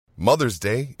Mother's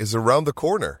Day is around the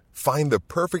corner. Find the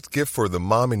perfect gift for the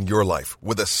mom in your life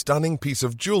with a stunning piece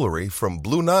of jewelry from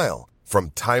Blue Nile.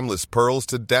 From timeless pearls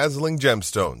to dazzling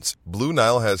gemstones, Blue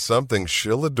Nile has something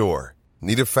she'll adore.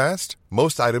 Need it fast?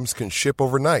 Most items can ship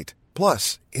overnight.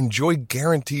 Plus, enjoy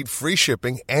guaranteed free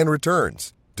shipping and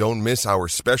returns. Don't miss our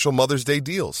special Mother's Day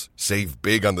deals. Save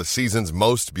big on the season's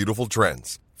most beautiful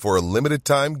trends. For a limited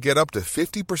time, get up to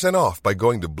 50% off by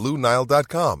going to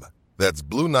BlueNile.com. That's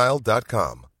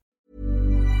BlueNile.com.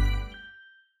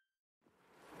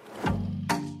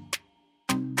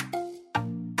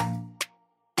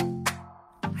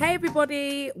 Hey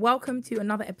everybody, welcome to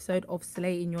another episode of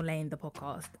Slay in Your Lane, the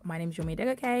podcast. My name is Yomi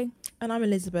Degoke. And I'm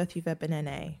Elizabeth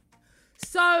Uve-Benene.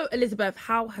 So, Elizabeth,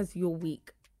 how has your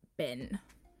week been?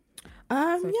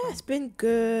 It's been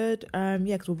good.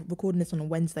 Because we're recording this on a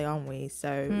Wednesday, aren't we?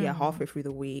 So halfway through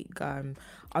the week. I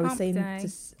was Hump saying, day.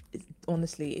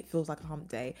 honestly, it feels like a hump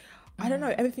day. I don't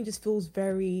know. Everything just feels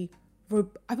very.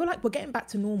 I feel like we're getting back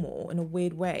to normal in a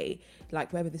weird way.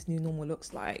 Like whatever this new normal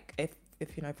looks like. If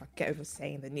I get over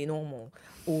saying the new normal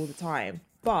all the time.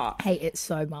 But I hate it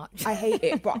so much. I hate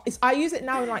it, but I use it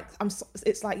now in like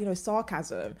it's like,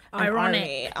 sarcasm, and Ironic.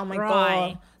 irony. Oh my Right.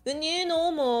 god, the new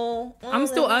normal. I'm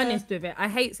still earnest with it. I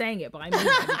hate saying it, but I mean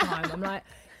it every time. I'm like,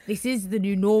 this is the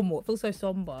new normal. It feels so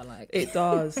somber. Like It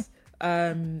does.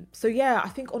 So yeah, I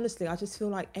think honestly, I just feel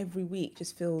like every week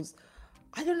just feels,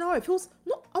 I don't know, it feels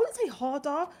not, I wouldn't say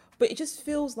harder, but it just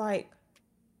feels like,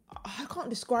 I can't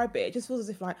describe it. It just feels as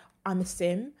if like I'm a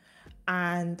sim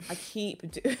and I keep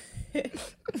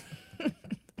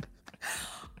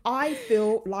I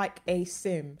feel like a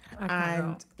sim,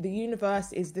 and the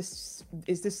universe is this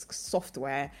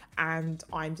software, and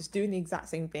I'm just doing the exact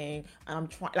same thing, and I'm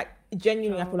trying, like,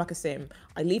 genuinely I feel like a sim.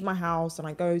 I leave my house and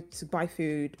I go to buy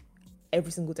food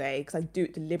every single day because I do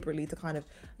it deliberately to kind of,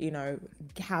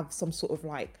 have some sort of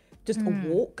like just a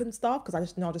walk and stuff, because I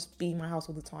just know I'll just be in my house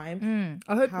all the time.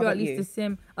 I hope How you're at about least you? a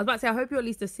sim. I was about to say, I hope you're at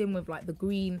least a sim with like the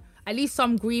green, at least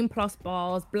some green plus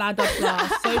bars, bladder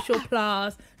plus, social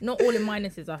plus, not all in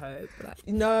minuses, I hope. Like,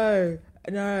 No.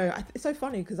 It's so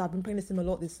funny because I've been playing the sim a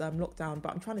lot this lockdown,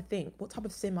 but I'm trying to think, what type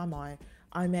of sim am I?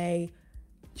 I'm a,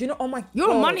 do you know, oh my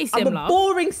You're a money sim, I'm a love.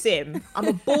 boring sim. I'm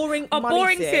a boring a money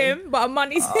boring sim, but a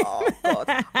money sim. Oh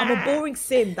god, I'm a boring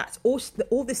sim. That's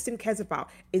all this sim cares about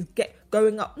is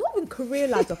going up, not even career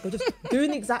ladder, but just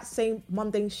doing the exact same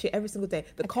mundane shit every single day.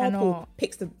 The carpool cannot.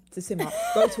 picks the sim up,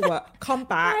 go to work, come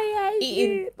back, I hate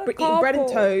eating you, the bread and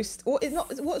carpool. toast. Or it's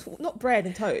not bread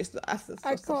and toast. That's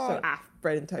so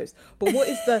bread and toast. But what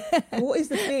is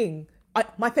the thing?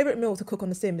 My favorite meal to cook on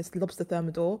the sim is lobster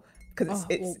thermidor, because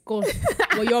it's Well, gosh.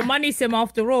 Well, you're a money sim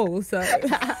after all, so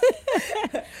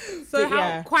But how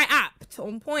yeah. quite apt,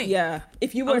 on point. Yeah.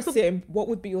 If you were a sim, what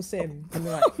would be your sim? And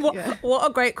you're like, What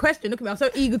a great question. Look at me. I'm so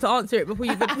eager to answer it before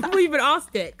you even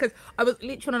asked it. Because I was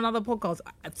literally on another podcast.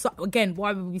 So, again,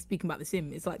 why would we be speaking about the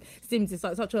sim? It's like Sims is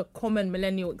like such a common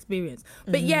millennial experience.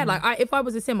 But yeah, like if I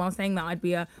was a sim, I was saying that I'd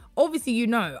be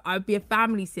obviously, I'd be a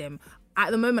family sim.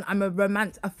 At the moment, I'm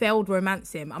a failed romance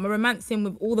sim. I'm a romance sim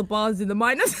with all the bars in the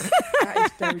minus. that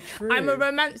is very true. I'm a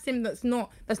romance sim that's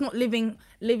not living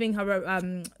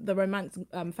her the romance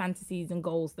fantasies and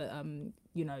goals that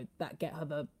that get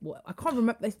her I can't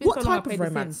remember. It's been What so long I type of played The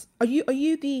romance? Sims. Are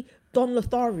you the Don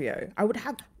Lothario? I would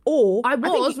have, or I think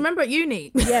was remember at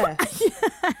uni. yeah.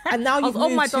 And now I you've was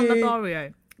on my moved Don to,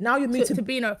 Lothario now you've moved to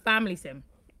being a family sim.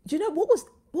 do you know what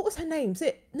was her name? Is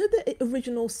it the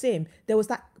original sim? There was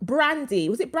that Brandy.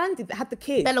 Was it Brandy that had the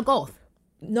kid? Bella Goth.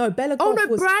 No, Bella Oh Goth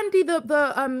no, was Brandy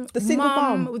the single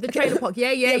mum mum with the trailer park.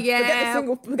 Yeah.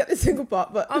 Forget the single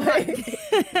part, but I'm like,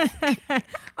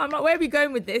 where are we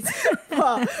going with this?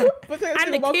 but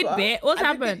And the kid bit, what's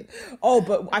happened?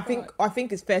 But I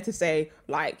think it's fair to say,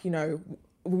 like,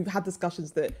 we've had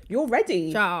discussions that you're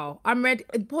ready. Ciao. I'm ready.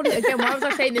 Probably, again, why was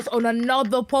I saying this on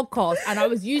another podcast? And I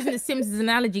was using the Sims as an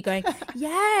analogy going,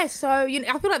 yeah, so, I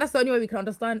feel like that's the only way we can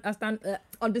understand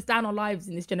our lives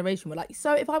in this generation. We're like,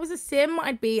 so if I was a sim,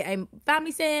 I'd be a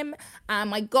family sim,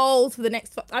 and my goals for the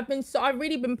next, I've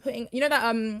really been putting,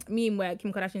 that meme where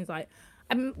Kim Kardashian's like,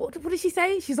 what did she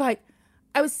say? She's like,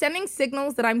 I was sending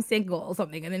signals that I'm single or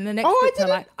something, and then the next picture,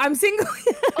 like, I'm single.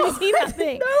 You see that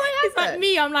thing? No, I It's like haven't.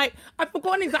 me. I'm like, I've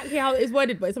forgotten exactly how it is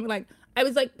worded, but it's something like, I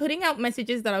was like putting out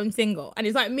messages that I'm single, and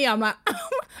it's like me. I'm like,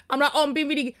 I'm being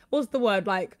really. What's the word?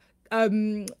 Like,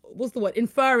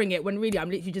 inferring it, when really I'm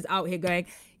literally just out here going,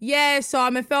 yeah, so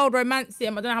I'm a failed romance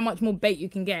sim. I don't know how much more bait you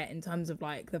can get in terms of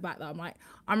like the fact that I'm like,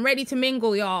 I'm ready to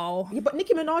mingle, y'all. Yeah, but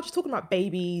Nicki Minaj is talking about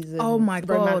babies and Oh my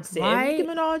God, romancing. right? Nicki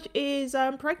Minaj is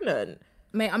pregnant.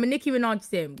 mate, I'm a Nicki Minaj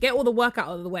sim. Get all the work out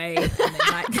of the way, and then,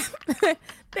 like,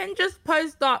 then just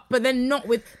post up. But then not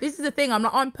with. This is the thing.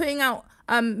 I'm putting out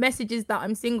messages that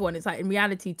I'm single, and it's like, in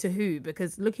reality, to who?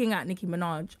 Because looking at Nicki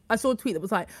Minaj, I saw a tweet that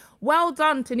was like, "Well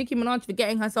done to Nicki Minaj for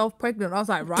getting herself pregnant." I was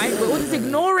like, right, we're all just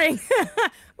ignoring.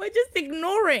 We're just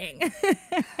ignoring.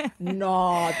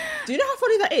 No, do you know how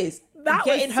funny that is? That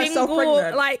getting was herself single,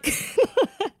 pregnant. like.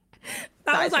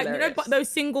 That was like, hilarious. you know, those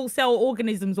single cell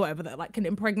organisms, whatever, that like can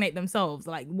impregnate themselves.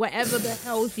 Like whatever the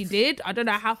hell she did, I don't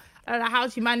know how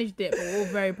she managed it, but we're all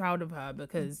very proud of her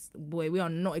because boy, we are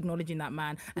not acknowledging that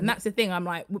man. And that's the thing. I'm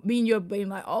like, me and you are being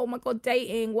like, oh my god,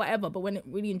 dating, whatever. But when it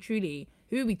really and truly,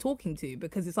 who are we talking to?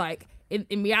 Because it's like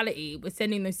in reality, we're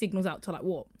sending those signals out to like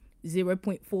what?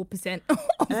 0.4%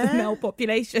 of the male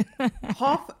population.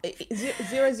 Half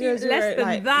 0.000, Less than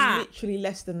like, that. literally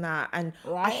less than that. And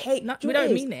Right. I hate. No, do you we know what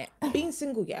don't it is? mean it. Being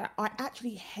single, yeah, I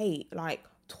actually hate like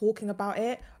talking about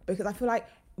it because I feel like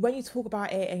when you talk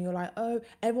about it and you're like, oh,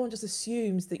 everyone just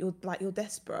assumes that you're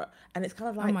desperate, and it's kind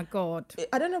of like, Oh my god.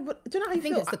 I don't know. Do you know how I you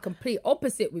think feel? it's the complete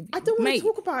opposite with you. I don't want Mate, to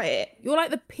talk about it. You're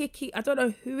like the picky. I don't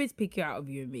know who is picky out of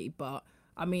you and me, but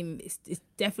I mean, it's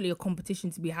definitely a competition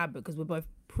to be had because we're both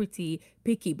pretty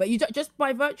picky. But you just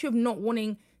by virtue of not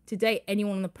wanting to date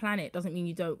anyone on the planet doesn't mean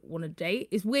you don't want to date.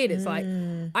 It's weird. It's like,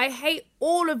 I hate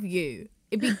all of you.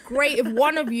 It'd be great if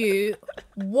one of you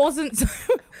wasn't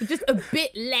just a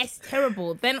bit less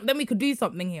terrible. Then we could do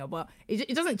something here. But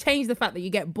it doesn't change the fact that you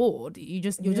get bored. You're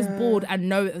just bored and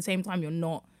know at the same time you're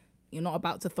not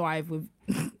about to thrive with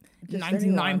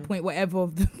 99 point whatever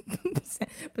of the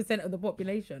percent of the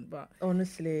population. But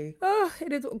Honestly,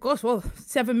 it is. Gosh, well,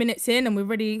 7 minutes in and we're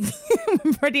already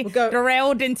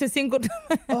derailed into single.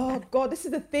 oh god, this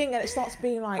is the thing, and it starts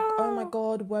being like, oh my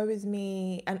god, woe is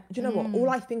me. And do you know what? All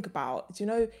I think about, do you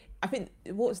know? I think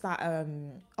what was that?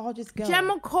 This girl,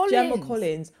 Gemma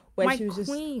Collins, where my she was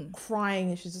queen. just crying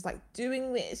and she's just like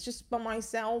doing this just by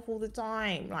myself all the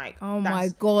time. Like, Oh my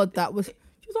god, that was.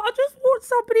 She was like, I just want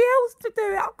somebody else to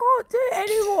do it. I can't do it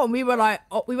anymore. And we were like,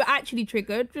 we were actually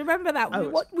triggered. Remember that?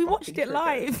 We watched it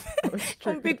live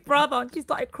on Big Brother. And she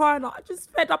started crying. Like, I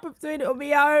just fed up of doing it on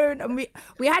my own. And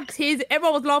we had tears.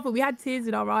 Everyone was laughing. We had tears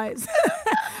in our eyes.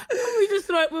 And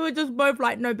we were just both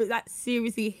like, no, but that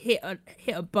seriously hit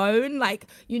a bone. Like,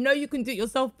 you know you can do it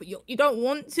yourself, but you don't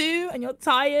want to, and you're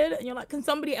tired, and you're like, can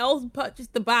somebody else purchase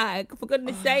the bag? For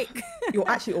goodness sake. You're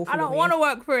actually awful. I don't want to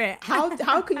work for it.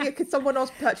 How could someone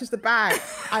else purchase the bag?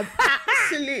 I'm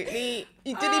absolutely.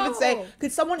 You didn't even say,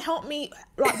 could someone help me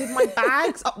like with my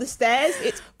bags up the stairs?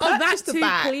 It's purchase the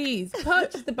bag. Please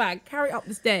purchase the bag. Carry it up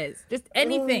the stairs. Just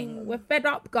anything. We're fed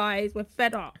up, guys. We're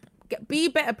fed up. Be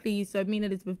better, please. So me and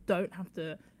Elizabeth don't have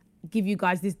to give you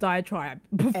guys this diatribe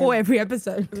before every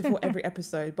episode.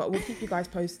 But we'll keep you guys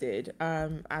posted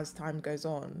as time goes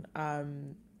on.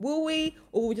 Will we,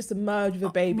 or will we just emerge with a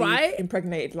baby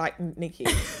impregnated like Nicki?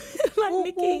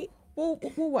 Nicki. We'll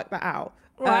work that out.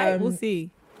 Right, we'll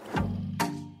see.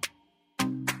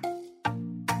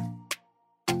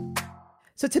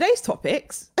 So today's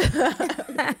topics.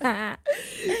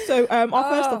 So our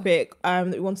first topic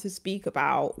that we wanted to speak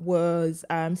about was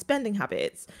spending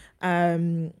habits.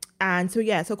 And so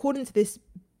according to this,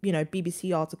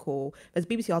 BBC article, there's a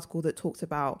BBC article that talks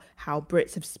about how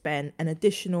Brits have spent an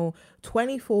additional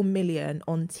 24 million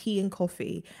on tea and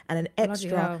coffee and an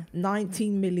extra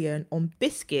 19 million on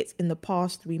biscuits in the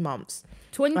past 3 months.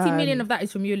 20 million of that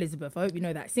is from you, Elizabeth. I hope you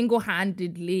know that.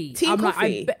 Single-handedly. Tea and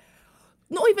coffee.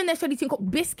 Not even necessarily tea and coffee.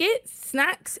 Biscuits,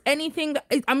 snacks, anything.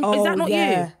 Is that not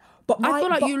you? But I feel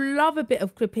like you love a bit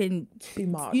of clipping. Too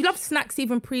much. You love snacks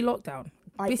even pre-lockdown.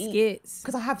 Biscuits.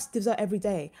 Because I have dessert every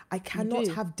day. I cannot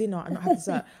have dinner and not have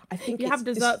dessert. I think you have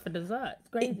dessert for dessert. It's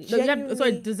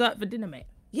crazy. Dessert for dinner, mate.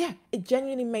 Yeah, it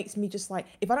genuinely makes me just like,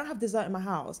 if I don't have dessert in my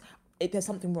house, there's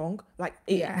something wrong. Like,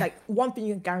 like one thing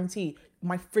you can guarantee,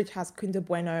 my fridge has Kinder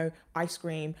Bueno ice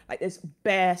cream. Like, there's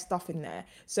bare stuff in there.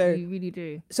 So you really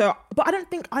do. So, but I don't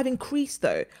think I've increased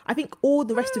though. I think all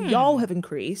the rest of y'all have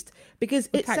increased because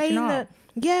it's saying that.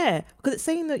 Yeah, because it's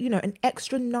saying that, an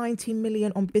extra 19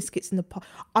 million on biscuits in the pot.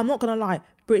 I'm not gonna lie,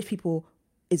 British people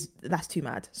that's too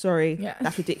mad. Sorry,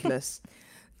 that's ridiculous.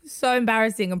 So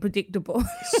embarrassing and predictable.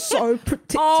 So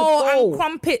predictable. And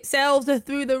crumpet sales are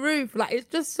through the roof. Like, it's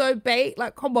just so bait.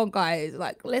 Like, come on, guys.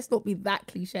 Like, let's not be that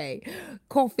cliche.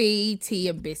 Coffee, tea,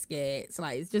 and biscuits.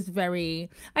 Like, it's just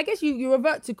very. I guess you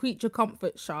revert to creature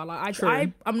comfort, Shah. Like,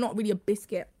 I'm not really a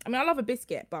biscuit. I mean, I love a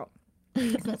biscuit, but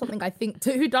it's not something I think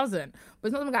to. Who doesn't? But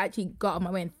it's not something I actually go out of my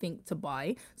way and think to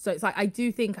buy. So it's like, I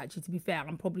do think, actually, to be fair,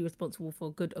 I'm probably responsible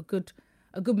for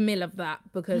a good meal of that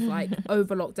because, like,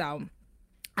 over lockdown,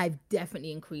 I've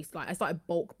definitely increased. Like I started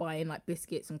bulk buying like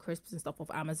biscuits and crisps and stuff off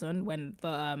Amazon when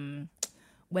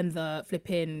the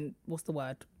flipping, what's the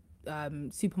word,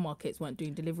 supermarkets weren't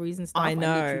doing deliveries and stuff. I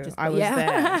know, I was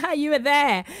there. there. You were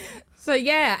there. So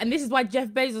yeah, and this is why Jeff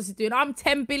Bezos is doing, I'm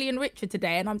 10 billion richer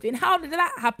today, and I'm doing, how did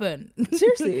that happen?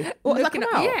 Seriously? What, has that come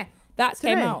out? Yeah, that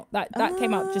came out. That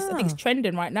came out just, I think it's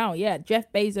trending right now. Yeah,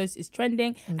 Jeff Bezos is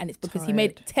trending, and it's because he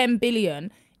made 10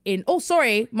 billion in, oh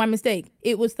sorry, my mistake,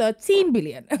 it was 13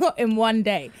 billion in one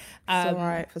day. It's all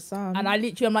right for some. And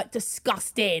I'm like,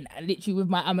 disgusting. And literally with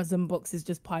my Amazon boxes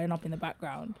just piling up in the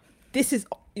background. This is,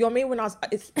 you know what I mean? When I was,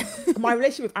 it's my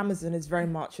relationship with Amazon is very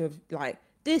much of like,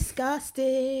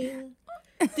 disgusting,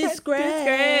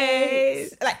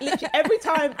 disgrace. Like literally every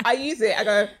time I use it, I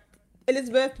go,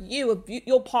 Elizabeth,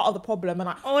 you're part of the problem. And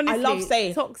I love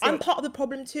saying, toxic. I'm part of the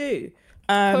problem too.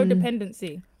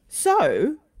 Codependency.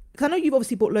 So, because I know you've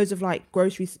obviously bought loads of like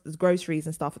groceries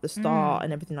and stuff at the start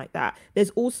and everything like that. There's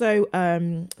also,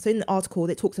 so in the article,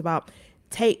 it talks about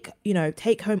take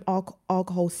home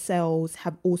alcohol sales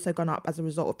have also gone up as a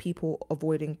result of people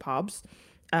avoiding pubs.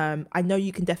 I know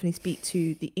you can definitely speak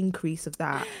to the increase of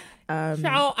that.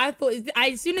 Child, I thought,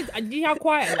 as soon as I knew how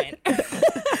quiet I went,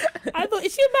 I thought,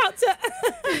 is she about to?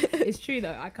 It's true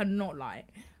though, I cannot lie.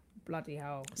 Bloody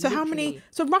hell. So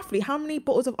roughly how many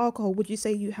bottles of alcohol would you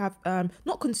say you have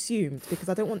not consumed? Because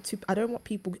I don't want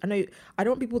people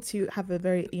to have a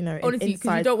very, honestly,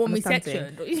 because you don't want me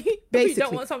sectioned. Basically,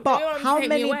 don't want something, but how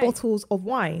many bottles of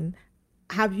wine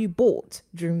have you bought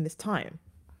during this time?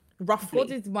 Roughly.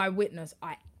 God is my witness,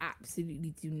 I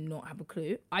absolutely do not have a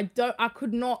clue. I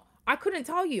couldn't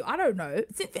tell you. I don't know.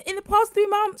 In the past 3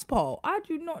 months, Paul, I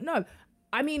do not know.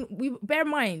 I mean, bear in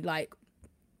mind, like,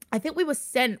 I think we were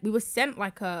sent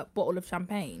like a bottle of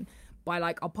champagne by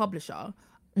like our publisher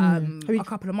a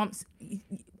couple of months.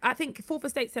 I think Fourth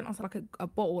Estate sent us like a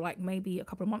bottle like maybe a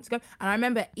couple of months ago. And I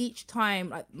remember each time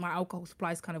like my alcohol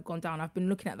supply's kind of gone down, I've been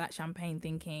looking at that champagne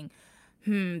thinking,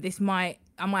 I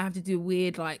might have to do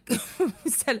weird like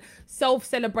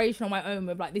self-celebration on my own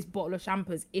with like this bottle of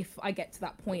champers if I get to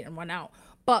that point and run out.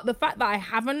 But the fact that I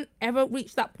haven't ever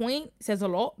reached that point says a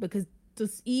lot, because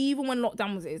just even when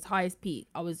lockdown was at its highest peak,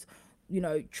 I was,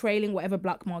 trailing whatever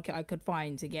black market I could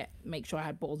find to make sure I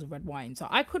had bottles of red wine. So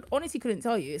I couldn't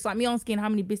tell you. It's like me asking, how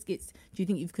many biscuits do you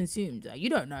think you've consumed? You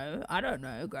don't know. I don't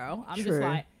know, girl. I'm just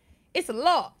like, it's a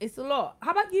lot. It's a lot.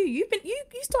 How about you? You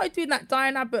started doing that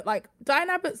Diane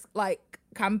Abbott's like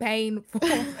campaign for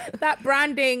that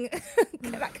branding,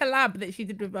 that collab that she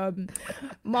did with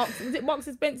Marks. Was it Marks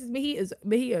and Spencer's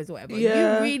mojitos or whatever?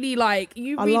 Yeah.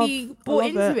 You really bought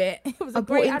into it. It was a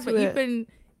great advert.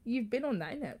 You've been on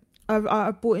that, innit?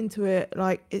 I bought into it.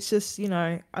 Like, it's just,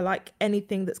 I like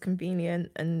anything that's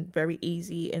convenient and very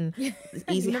easy and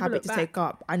easy habit to take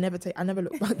up. I never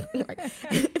look back. Like,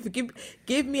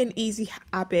 give me an easy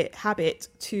habit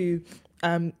to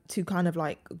kind of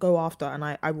like go after, and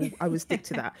I will stick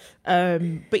to that.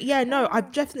 But yeah, no,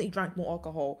 I've definitely drank more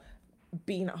alcohol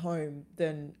being at home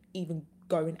than even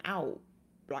going out,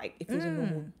 like if it was a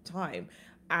normal time.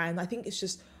 And I think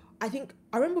I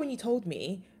remember when you told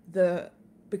me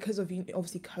because of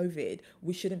obviously COVID,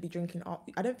 we shouldn't be drinking.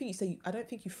 I don't think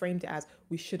you framed it as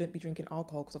we shouldn't be drinking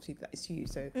alcohol, because obviously that is you.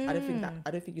 So I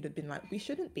don't think you'd have been like, we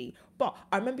shouldn't be. But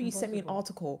I remember you sent me an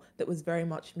article that was very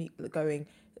much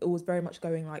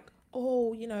going like,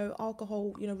 oh,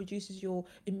 alcohol, reduces your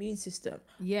immune system.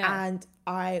 Yeah. And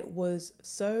I was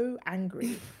so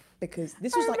angry because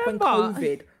this was like when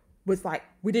COVID was like,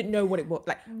 we didn't know what it was.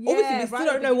 Like, obviously we still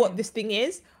don't know what this thing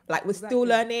is. Like, we're still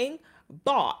learning,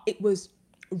 but it was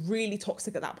really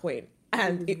toxic at that point.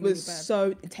 And it was really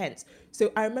so intense.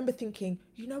 So I remember thinking,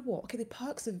 you know what? Okay, the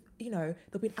perks of, there'll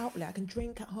be an outlet. I can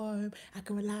drink at home, I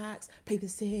can relax, play The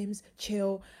Sims,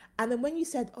 chill. And then when you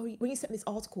sent this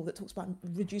article that talks about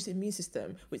reducing immune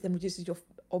system, which then reduces your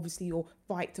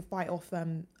fight off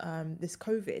this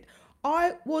COVID,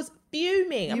 I was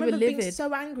fuming. I remember being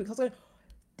so angry because I was like,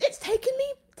 it's taking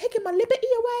my liberty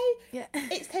away. Yeah.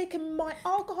 It's taking my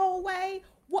alcohol away.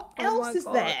 What else is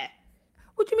there?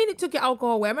 What do you mean it took your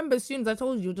alcohol away? I remember as soon as I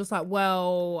told you, you're just like,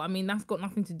 well, I mean, that's got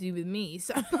nothing to do with me.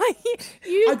 So like,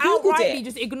 you outrightly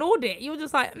just ignored it. You were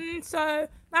just like, so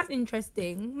that's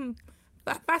interesting.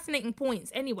 Fascinating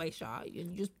points. Anyway, Sha, you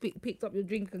just picked up your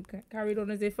drink and carried on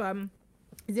as if I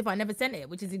never sent it,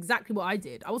 which is exactly what I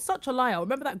did. I was such a liar. I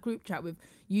remember that group chat with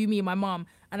you, me, and my mum,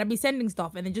 and I'd be sending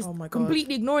stuff and then just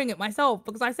completely ignoring it myself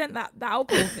because I sent that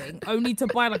alcohol thing only to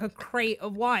buy like a crate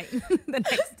of wine the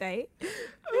next day.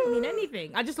 I didn't mean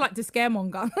anything. I just like to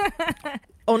scaremonger.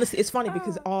 Honestly, it's funny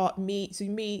because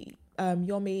Yomi,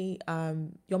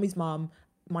 Yomi's mum,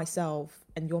 myself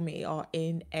and Yomi are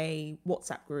in a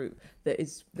WhatsApp group that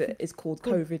is called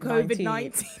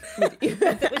COVID-19. with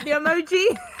the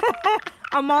emoji,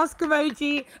 a mask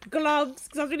emoji, gloves.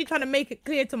 Because I was really trying to make it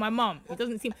clear to my mum. It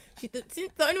doesn't seem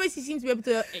the only way she seems to be able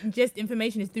to ingest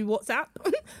information is through WhatsApp,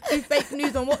 through fake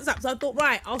news on WhatsApp. So I thought,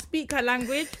 right, I'll speak her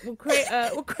language. We'll create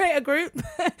a group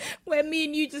where me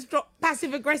and you just drop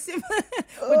passive aggressive.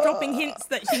 We're dropping hints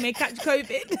that she may catch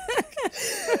COVID.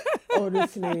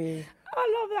 Honestly.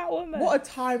 I love that woman. What a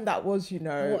time that was, you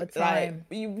know. What a time.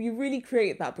 Like, you really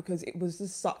created that because it was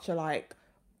just such a like,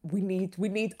 we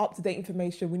need up-to-date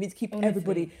information. We need to keep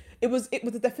everybody. It was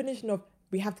the definition of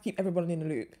we have to keep everyone in the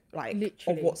loop, like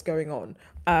Literally. of what's going on.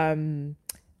 And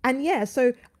yeah,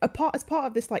 so as part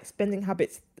of this like spending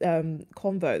habits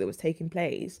convo that was taking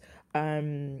place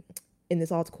in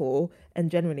this article,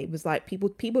 and generally it was like people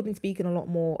have been speaking a lot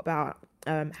more about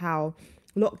how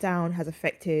lockdown has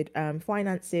affected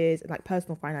finances, like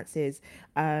personal finances,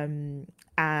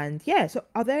 and yeah, so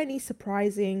are there any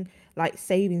surprising like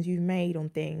savings you've made on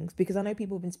things? Because I know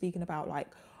people have been speaking about like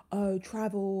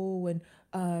travel and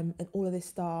all of this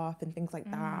stuff and things like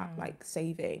that, like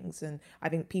savings, and I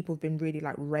think people have been really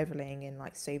like reveling in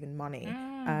like saving money.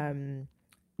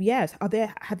 Yes,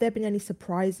 have there been any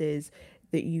surprises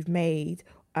that you've made,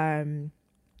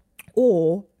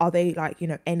 or are they like, you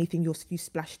know, anything you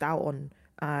splashed out on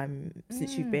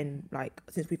since you've been like,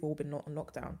 since we've all been on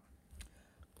lockdown?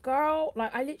 Girl,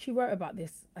 like I literally wrote about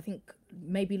this, I think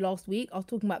maybe last week. I was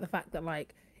talking about the fact that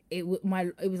like it was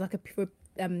like a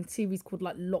series called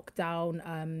like Lockdown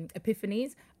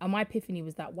Epiphanies, and my epiphany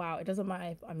was that, wow, it doesn't matter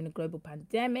if I'm in a global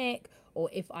pandemic or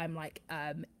if I'm like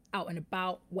out and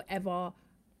about, wherever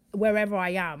I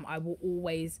am, I will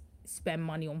always spend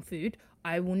money on food.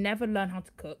 I will never learn how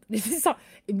to cook. This is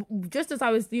just as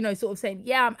I was, you know, sort of saying,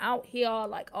 yeah, I'm out here,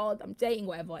 like, oh, I'm dating,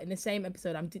 whatever. In the same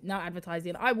episode, I'm now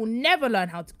advertising, I will never learn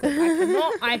how to cook.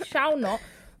 I shall not.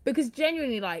 Because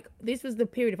genuinely, like, this was the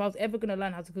period, if I was ever going to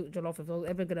learn how to cook jollof, if I was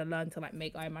ever going to learn to, like,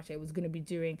 make ayam, it was going to be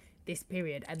during this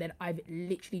period. And then I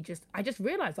just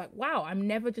realized, like, wow, I'm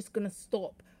never just going to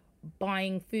stop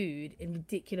buying food in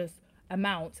ridiculous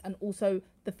amounts. And also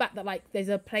the fact that, like, there's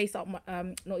a place up my,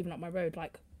 not even up my road,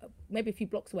 like, maybe a few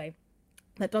blocks away,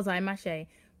 that does ayam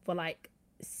for, like,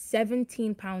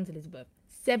 £17, Elizabeth.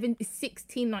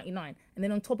 $16.99. And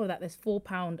then on top of that, there's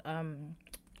 £4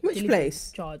 which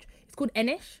place charge. It's called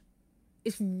Enish.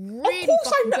 It's really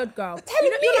fucking good, girl.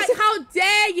 You're like, how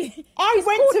dare you? I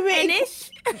went to it. Enish.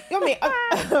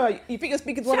 You think you're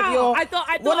speaking to one of your I thought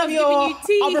I was giving you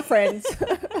tea. Other friends.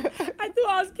 I thought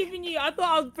I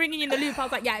was bringing you in the loop. I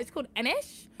was like, yeah, it's called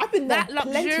Enish. I've been there that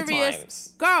luxurious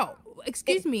times. Girl.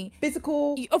 Excuse me.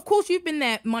 Physical. Of course, you've been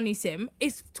there, money sim.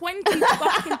 It's 20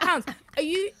 fucking pounds. Are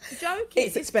you joking?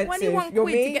 It's expensive. 21 You're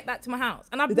quid me? to get that to my house,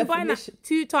 and I've been buying that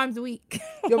 2 times a week.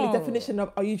 Your definition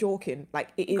of are you joking? Like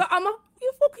it is.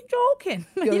 You're fucking joking.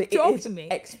 You're joking me.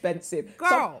 Expensive, girl.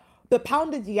 So, the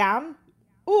pounded yam.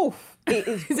 Oof, it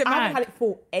is. Is it I mad? haven't had it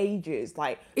for ages.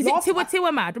 Like, is it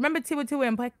Tiwa mad? Remember Tiwa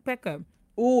and Peckham?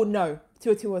 Oh no,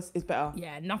 Tiwa is better.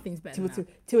 Yeah, nothing's better.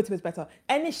 Tiwa is better.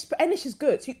 Enish is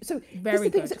good. So very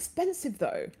good. It's expensive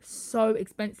though. So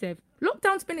expensive.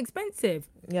 Lockdown's been expensive.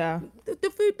 Yeah.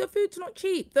 The food's not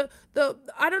cheap. The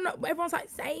I don't know. Everyone's like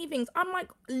savings. I'm like,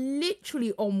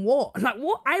 literally on what? Like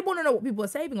what? I want to know what people are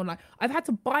saving on. Like I've had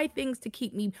to buy things to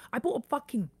keep me. I bought a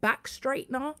fucking back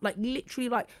straightener. Like literally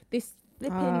like this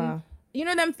flipping. You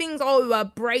know them things,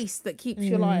 a brace that keeps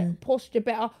your like posture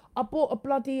better. I bought a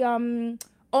bloody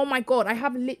oh my god, I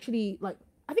have literally like,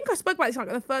 I think I spoke about this like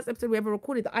the first episode we ever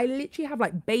recorded, that I literally have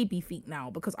like baby feet now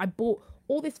because I bought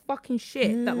all this fucking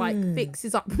shit that like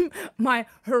fixes up my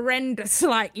horrendous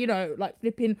like, you know, like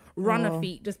flipping runner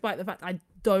feet, despite the fact I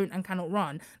don't and cannot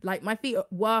run. Like my feet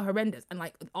were horrendous, and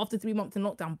like after 3 months in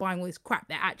lockdown buying all this crap,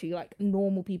 they're actually like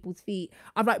normal people's feet.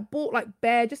 I've like bought like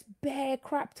bare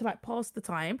crap to like pass the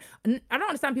time, and I don't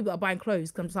understand people that are buying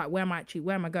clothes because I'm just like, where am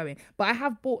I going? But I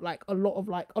have bought like a lot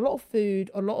of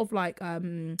food, a lot of like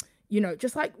you know,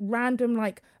 just like random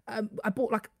like I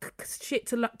bought like shit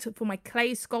for my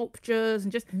clay sculptures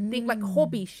and just think like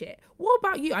hobby shit. What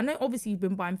about you? I know obviously you've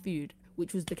been buying food,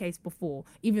 which was the case before,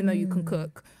 even though you can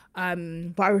cook.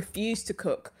 But I refuse to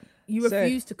cook. You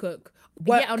refuse to cook.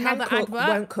 Yet another cook, advert.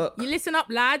 won't cook. You listen up,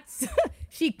 lads.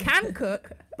 She can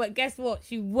cook, but guess what?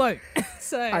 She won't.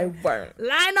 So I won't.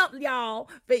 Line up, y'all.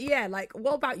 But yeah, like,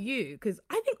 what about you? Because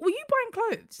I think, were you buying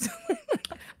clothes?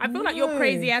 I feel like your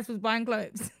crazy ass was buying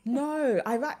clothes. No,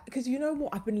 because you know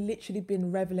what? I've literally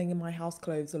been reveling in my house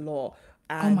clothes a lot.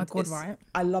 And oh my god, right?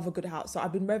 I love a good house. So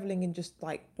I've been reveling in just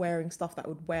like wearing stuff that I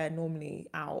would wear normally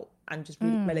out. and just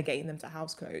relegating them to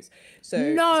house clothes.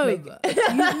 So no, you've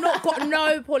not got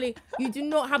no, Polly. You do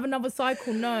not have another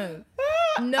cycle. No.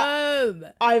 I'm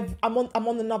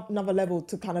on another level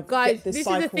to kind of guys, get this this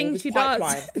cycle, is the thing this she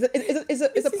pipeline. does.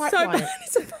 It's a pipeline.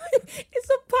 It's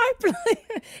a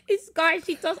pipeline. It's guys,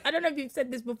 she does. I don't know if you've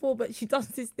said this before, but she does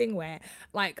this thing where,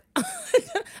 like, I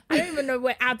don't even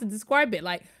know how to describe it.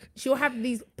 Like, she'll have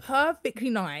these perfectly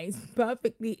nice,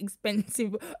 perfectly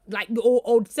expensive, like,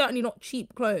 or certainly not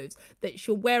cheap clothes that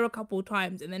she'll wear a couple of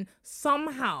times, and then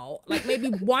somehow, like maybe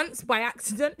once by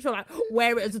accident, she'll like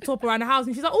wear it as a top around the house,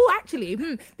 and she's like, oh, actually,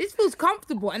 this feels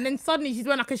comfortable, and then suddenly she's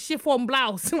wearing like a chiffon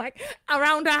blouse, like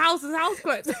around her house as house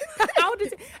clothes. How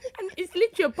does it? And it's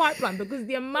literally a pipeline, because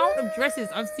the amount of dresses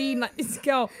I've seen like this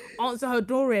girl answer her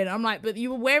door in, I'm like, but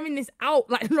you were wearing this out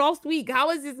like last week. How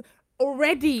is this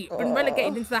already been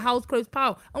relegated into the house clothes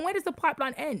pile? And where does the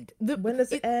pipeline end? When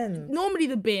does it end? Normally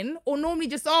the bin, or normally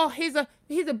just here's a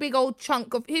big old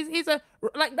chunk of here's a,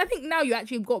 like, I think now you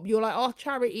actually got, you're like,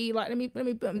 charity, like let me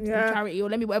put them to charity, or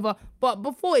let me whatever. But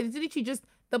before, it's literally just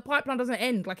the pipeline doesn't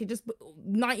end. Like, it just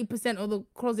 90% of the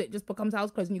closet just becomes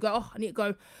house clothes, and you go, oh, I need to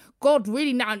go. God,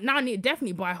 really now I need to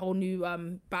definitely buy a whole new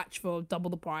batch for double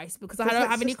the price, because I don't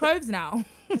have any clothes now.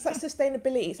 It's like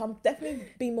sustainability. So I'm definitely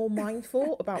being more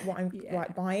mindful about what I'm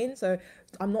like buying. So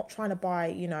I'm not trying to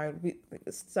buy,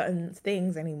 certain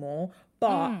things anymore.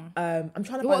 But I'm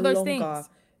trying to buy longer.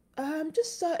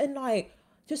 Just certain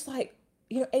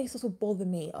ASOS will bother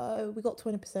me. Oh, we got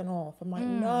 20% off. I'm like,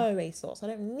 no, ASOS, I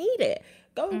don't need it.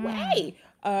 Go away.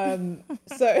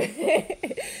 So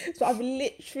I've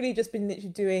literally just been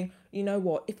doing, you know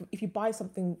what, if you buy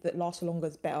something that lasts longer,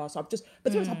 it's better. So I've just,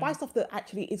 but to be honest, I buy stuff that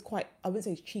actually is quite, I wouldn't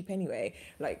say it's cheap anyway,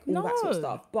 like all that sort of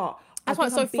stuff. But that's why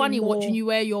it's so funny watching you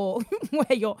wear your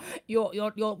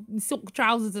silk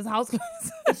trousers as house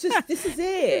clothes. It's just, this is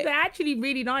it. They're actually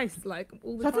really nice, like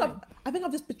all the time. I think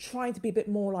I've just been trying to be a bit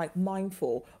more like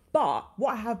mindful. But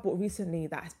what I have bought recently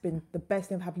that has been the best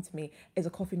thing that happened to me is a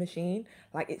coffee machine.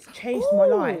 Like, it's changed my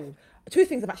life. Two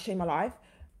things have actually changed my life.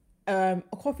 A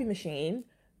coffee machine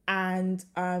and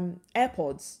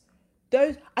AirPods.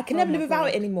 Those, I can never live without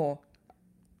it anymore.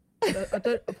 I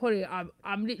don't, Polly,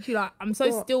 I'm literally like, I'm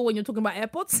so still when you're talking about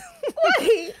AirPods.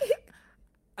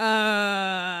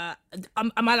 Am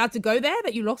I allowed to go there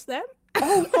that you lost them?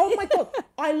 Oh my God.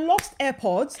 I lost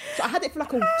AirPods. So I had it for like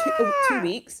 2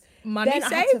 weeks. Money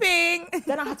saving.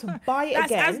 Then I had to buy it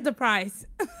again. That's the price.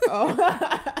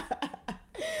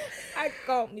 I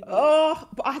can't.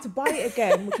 But I had to buy it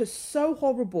again, which was so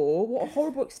horrible. What a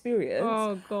horrible experience.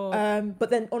 Oh God. But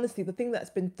then honestly, the thing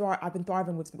that's I've been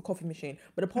thriving with is the coffee machine.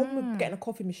 But the problem with getting a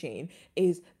coffee machine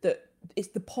is that it's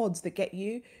the pods that get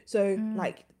you. So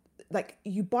like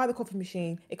you buy the coffee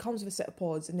machine, it comes with a set of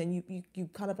pods, and then you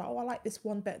kind of like, oh, I like this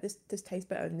one better, this tastes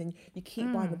better, and then you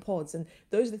keep buying the pods, and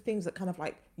those are the things that kind of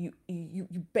like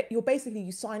you're basically,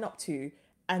 you sign up to,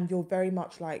 and you're very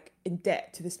much like in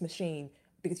debt to this machine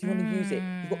because you want to use it.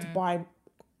 You've got to buy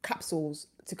capsules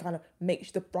to kind of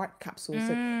make the right capsules.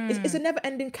 So it's a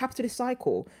never-ending capitalist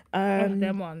cycle.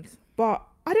 Them ones. But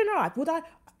I don't know.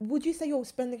 Would you say your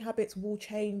spending habits will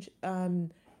change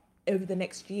over the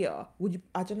next year? Would you?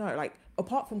 I don't know. Like,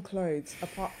 apart from clothes,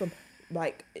 apart from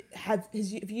like, have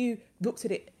you looked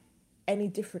at it any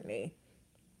differently?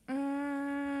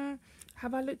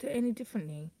 Have I looked at it any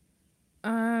differently?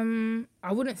 I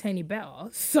wouldn't say any better.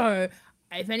 So,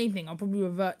 if anything, I'll probably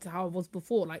revert to how I was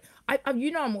before. Like, I'm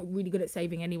really good at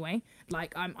saving anyway.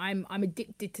 Like, I'm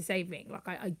addicted to saving. Like,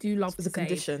 I do love to save. It's a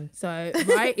condition. So,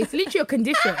 right, it's literally a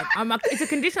condition. It's a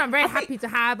condition I'm very happy to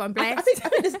have. I'm blessed. I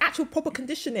think there's actual proper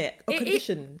condition. I think you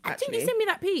sent me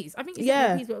that piece. I think you sent me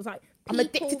that piece where it was like, I'm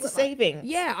addicted to saving.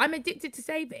 Yeah, I'm addicted to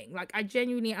saving. Like, I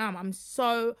genuinely am. I'm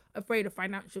so afraid of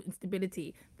financial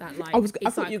instability that, like, I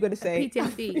thought you were going to say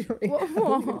PTSD.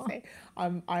 What?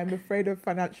 I'm afraid of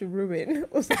financial ruin.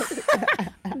 Girl,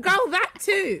 that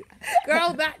too.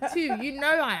 You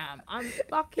know I am. I'm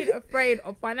fucking afraid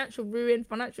of financial ruin,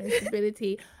 financial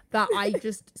instability, that I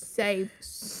just save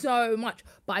so much.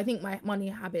 But I think my money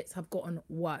habits have gotten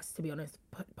worse, to be honest,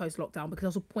 post lockdown, because there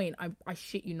was a point, I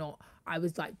shit you not, I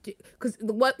was like, because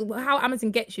how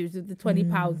Amazon gets you is the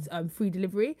 £20 free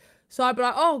delivery. So I'd be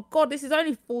like, oh God, this is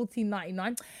only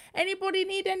 $14.99. Anybody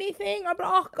need anything? I'd be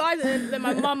like, oh guys, and then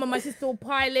my mum and my sister will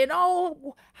pile in.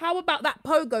 Oh, how about that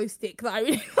pogo stick that I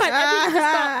really like? I just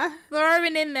start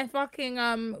throwing in their fucking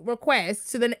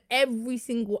requests. So then every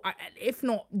single, if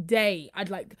not day, I'd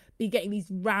like be getting these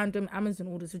random Amazon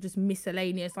orders of just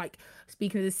miscellaneous, like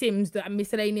speaking of The Sims, the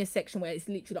miscellaneous section where it's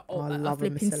literally like a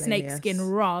flipping snakeskin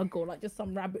rug or like just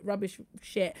some rubbish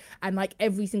shit. And like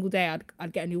every single day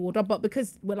I'd get a new order. But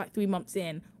because we're like 3 months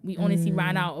in, we honestly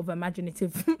ran out of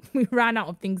we ran out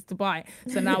of things to buy.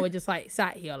 So now we're just like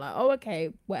sat here like, oh,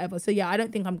 okay, whatever. So yeah, I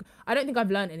don't think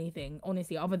I've learned anything,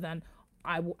 honestly, other than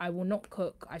I will not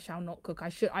cook. I shall not cook. I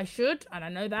should, and I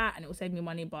know that, and it will save me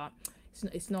money, but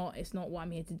it's not what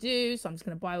I'm here to do. So I'm just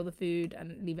gonna buy all the food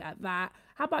and leave it at that.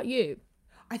 How about you?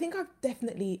 I think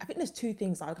there's two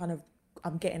things that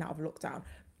I'm getting out of lockdown.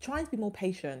 Trying to be more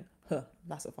patient.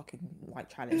 That's a fucking like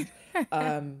challenge.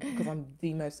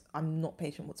 Because I'm not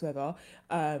patient whatsoever.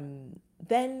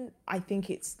 Then I think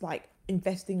it's like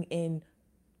investing in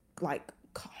like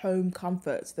home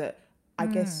comforts that I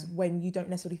guess when you don't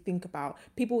necessarily think about,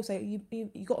 people will say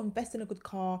you got to invest in a good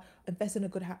car, invest in a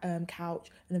good couch,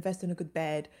 and invest in a good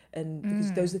bed, and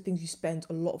because those are the things you spend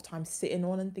a lot of time sitting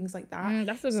on and things like that.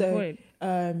 That's a good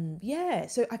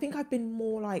point. So I think I've been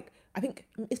more like, I think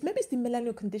it's the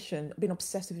millennial condition, being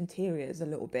obsessed with interiors a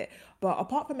little bit. But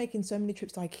apart from making so many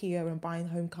trips to IKEA and buying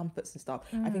home comforts and stuff,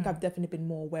 I think I've definitely been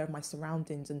more aware of my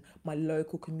surroundings and my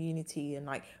local community, and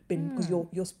like because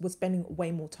we're spending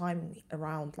way more time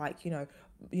around like you know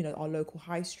our local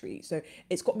high street. So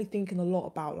it's got me thinking a lot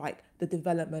about like the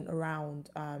development around.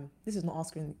 This is not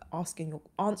answering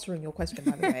your question,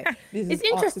 by the way. It's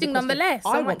interesting nonetheless.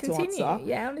 I want to answer.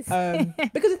 Yeah,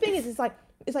 because the thing is, it's like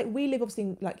we live obviously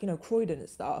in like Croydon and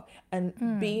stuff,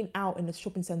 and being out in the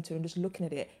shopping centre and just looking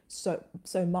at it so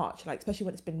much, like especially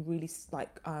when it's been really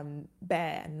like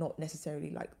bare and not necessarily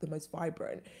like the most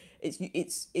vibrant.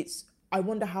 It's I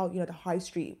wonder how the high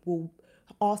street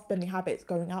our spending habits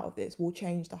going out of this will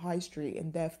change the high street,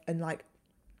 and like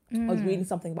I was reading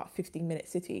something about 15-minute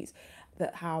cities,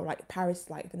 that how like Paris,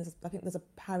 like I think there's a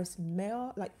Paris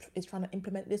mayor like is trying to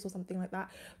implement this or something like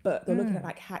that, but they're looking at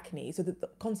like Hackney. So the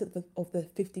concept of the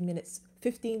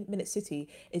 15-minute city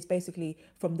is basically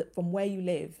from where you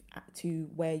live to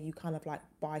where you kind of like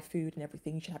buy food and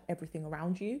everything. You should have everything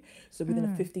around you, so within a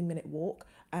 15-minute walk.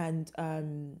 And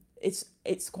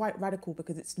it's quite radical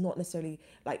because it's not necessarily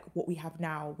like what we have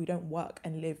now. We don't work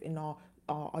and live in our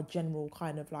general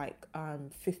kind of like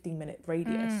 15-minute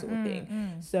radius sort of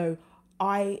thing. So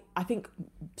I think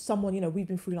someone, we've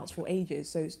been freelance for ages,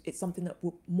 so it's something that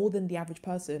more than the average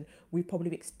person, we've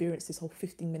probably experienced this whole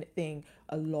 15-minute thing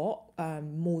a lot,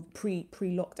 more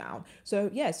pre-lockdown. So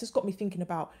yeah, it's just got me thinking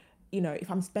about,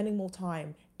 if I'm spending more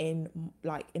time in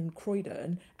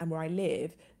Croydon and where I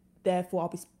live,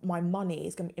 therefore my money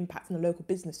is going to impact on the local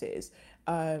businesses,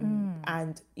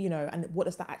 and what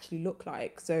does that actually look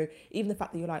like? So even the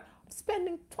fact that you're like, I'm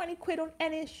spending 20 quid on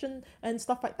Enish and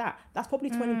stuff like that, that's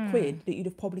probably 20 quid that you'd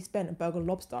have probably spent on Burger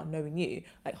Lobster, knowing you,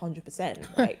 like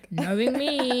 100%, like knowing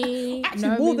me,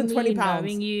 actually more than £20,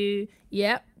 knowing you.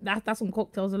 Yep, that's on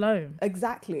cocktails alone.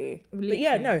 Exactly.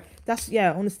 Literally. But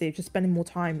honestly, just spending more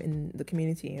time in the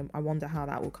community, and I wonder how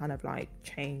that will kind of like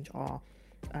change our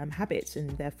habits,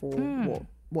 and therefore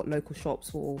what local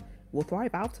shops will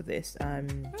thrive out of this,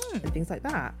 and things like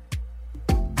that.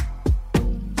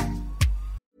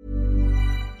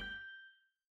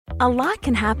 A lot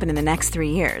can happen in the next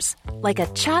 3 years. Like a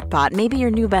chatbot may be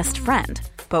your new best friend.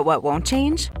 But what won't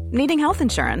change? Needing health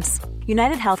insurance.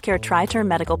 United Healthcare Tri-Term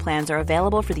Medical Plans are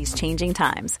available for these changing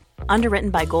times. Underwritten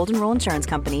by Golden Rule Insurance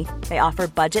Company, they offer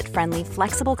budget-friendly,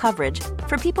 flexible coverage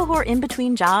for people who are in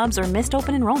between jobs or missed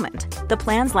open enrollment. The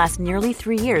plans last nearly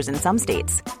 3 years in some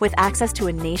states, with access to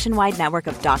a nationwide network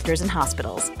of doctors and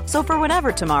hospitals. So for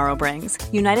whatever tomorrow brings,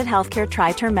 United Healthcare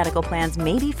Tri-Term Medical Plans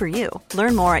may be for you.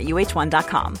 Learn more at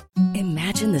uh1.com.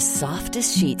 Imagine the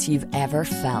softest sheets you've ever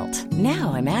felt.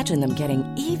 Now imagine them getting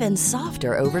even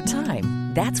softer over time.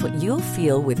 That's what you'll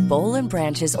feel with Boll &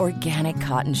 Branch's organic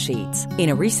cotton sheets. In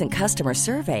a recent customer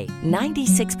survey,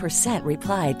 96%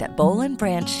 replied that Boll &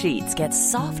 Branch sheets get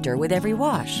softer with every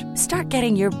wash. Start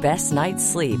getting your best night's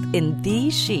sleep in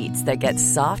these sheets that get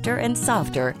softer and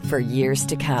softer for years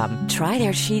to come. Try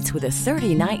their sheets with a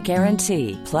 30-night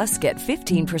guarantee. Plus, get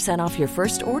 15% off your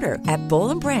first order at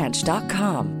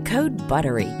bollandbranch.com. Code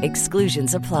BUTTERY.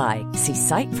 Exclusions apply. See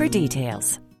site for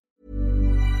details.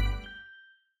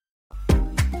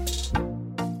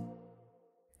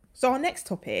 So our next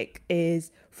topic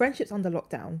is friendships under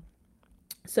lockdown.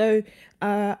 So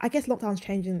I guess lockdown's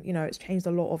changing, it's changed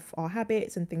a lot of our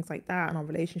habits and things like that, and our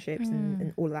relationships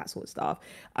and all of that sort of stuff.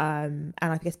 And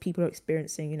I guess people are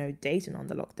experiencing, dating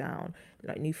under lockdown,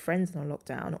 like new friends on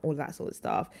lockdown, all of that sort of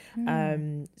stuff.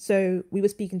 So we were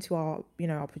speaking to our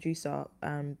producer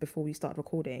before we started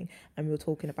recording, and we were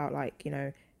talking about like,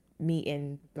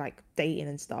 meeting, like dating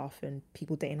and stuff, and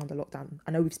people dating under lockdown.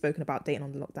 I know we've spoken about dating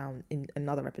under lockdown in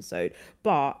another episode,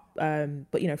 but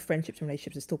you know, friendships and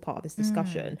relationships are still part of this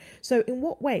discussion. So in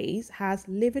what ways has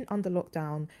living under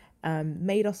lockdown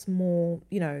made us more,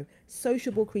 you know,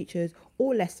 sociable creatures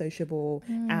or less sociable?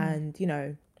 And, you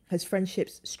know, has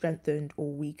friendships strengthened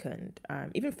or weakened?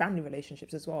 Even family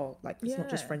relationships as well. Like, it's not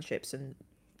just friendships and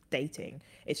dating,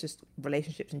 it's just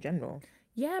relationships in general.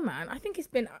 Yeah, man. I think it's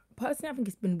been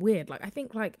weird. Like, I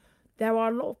think like there are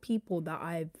a lot of people that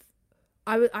I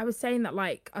was saying that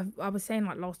like I was saying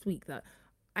like last week that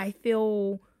I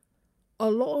feel a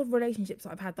lot of relationships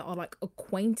that I've had that are like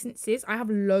acquaintances. I have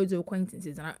loads of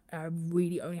acquaintances, and I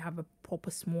really only have a proper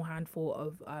small handful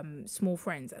of small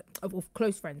friends, of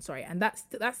close friends. Sorry, and that's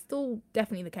still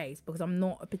definitely the case, because I'm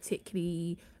not a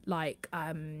particularly like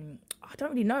I don't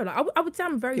really know. Like I would say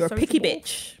I'm very. You're sociable. a picky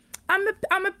bitch.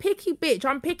 I'm a picky bitch.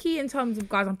 I'm picky in terms of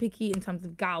guys. I'm picky in terms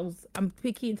of gals. I'm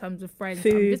picky in terms of friends.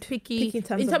 Food. I'm just picky in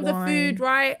terms of food,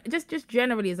 right? Just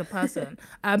generally as a person.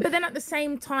 But then at the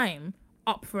same time,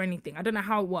 up for anything. I don't know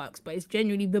how it works, but it's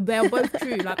genuinely, they're both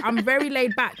true. Like, I'm very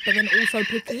laid back, but then also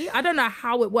picky. I don't know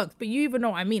how it works, but you even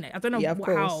know what I mean. I don't know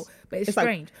how, but it's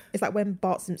strange. It's like when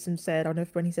Bart Simpson said, I don't know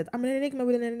when he said, I'm an enigma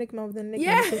with an enigma with an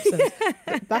enigma. Simpsons.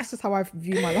 That's just how I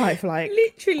view my life. Like,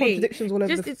 literally contradictions all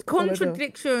over. It's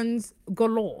contradictions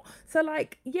galore. So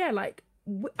like, yeah, like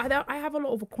I have a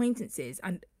lot of acquaintances,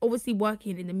 and obviously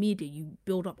working in the media, you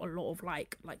build up a lot of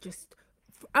like just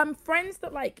friends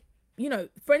that like, you know,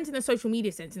 friends in a social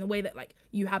media sense, in the way that like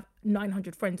you have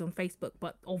 900 friends on Facebook,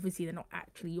 but obviously they're not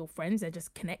actually your friends, they're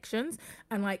just connections.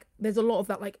 And like there's a lot of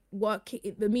that like work,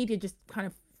 the media just kind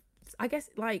of, I guess,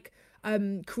 like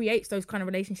creates those kind of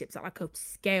relationships at like a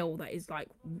scale that is like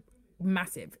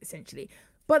massive essentially.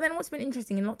 But then what's been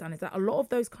interesting in lockdown is that a lot of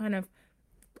those kind of,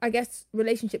 I guess,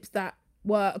 relationships that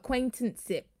were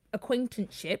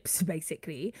acquaintanceships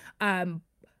basically,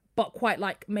 but quite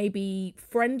like maybe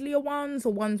friendlier ones,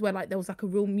 or ones where like there was like a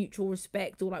real mutual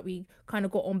respect, or like we kind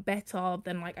of got on better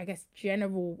than like, I guess,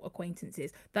 general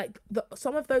acquaintances. Like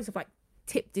some of those have like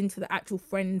tipped into the actual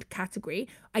friend category,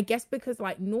 I guess, because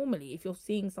like normally if you're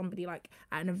seeing somebody like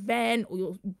at an event, or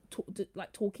you're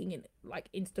talking in like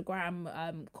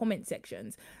Instagram comment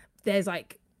sections, there's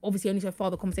like obviously only so far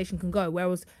the conversation can go,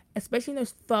 whereas especially in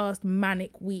those first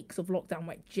manic weeks of lockdown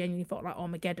where it genuinely felt like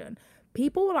Armageddon,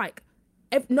 people were like,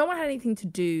 if no one had anything to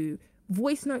do,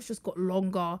 voice notes just got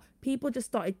longer. People just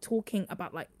started talking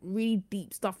about like really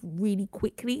deep stuff really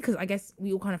quickly, because I guess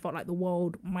we all kind of felt like the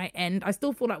world might end. I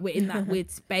still feel like we're in that weird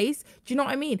space. Do you know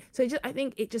what I mean? So I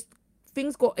think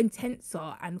things got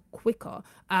intenser and quicker.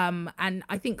 And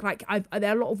I think like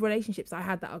there are a lot of relationships I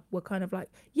had that were kind of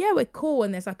like, yeah, we're cool,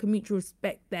 and there's like a mutual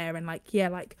respect there, and like, yeah,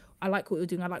 like I like what you're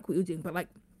doing, but like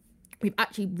we've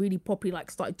actually really properly like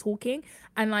started talking.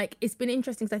 And like it's been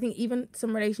interesting, because I think even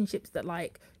some relationships that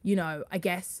like, you know, I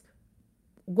guess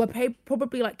were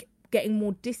probably like getting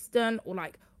more distant, or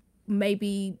like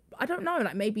maybe, I don't know,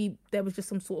 like maybe there was just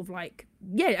some sort of like,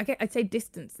 yeah, I'd say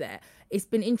distance there. It's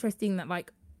been interesting that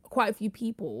like quite a few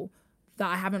people that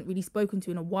I haven't really spoken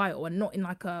to in a while, and not in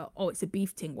like a, oh, it's a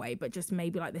beef ting way, but just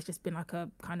maybe like there's just been like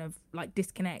a kind of like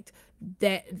disconnect.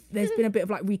 There's been a bit of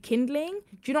like rekindling.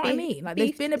 Do you know what I mean? Like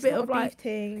there's been a bit of like,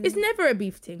 it's never a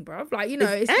beef ting, bruv. Like, you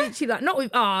know, it's literally like, not with,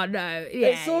 oh no, yeah.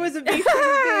 It's always a beef ting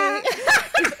with me.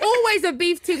 It's always a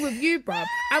beef ting with you, bruv.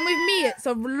 And with me, it's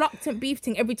a reluctant beef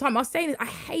ting every time. I was saying this, I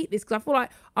hate this, because I feel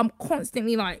like I'm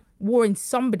constantly like warring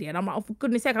somebody, and I'm like, oh, for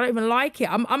goodness sake, I don't even like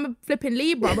it. I'm a flipping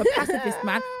Libra. I'm a pacifist,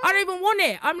 man. I don't even want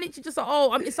it. I'm literally just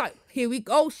like, it's like, here we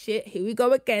go, shit. Here we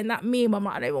go again. That meme. I'm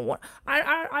like, I don't even want.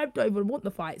 I don't even want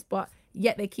the fights, but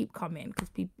yet they keep coming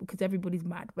because everybody's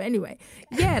mad. But anyway,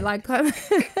 yeah, like I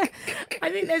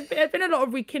think there's been a lot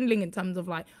of rekindling in terms of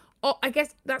like, oh, I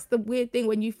guess that's the weird thing,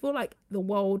 when you feel like the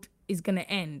world is gonna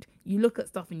end, you look at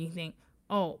stuff and you think,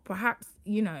 oh, perhaps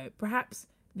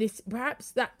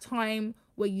that time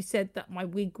where you said that my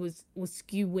wig was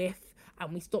skew with,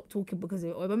 and we stopped talking because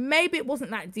of it, but maybe it wasn't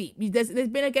that deep. There's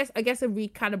been, I guess a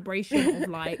recalibration of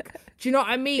like, do you know what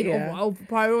I mean? Yeah. Of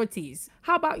priorities.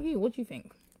 How about you? What do you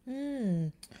think?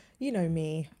 You know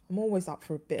me, I'm always up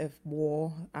for a bit of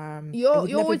war. You're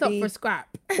always up for a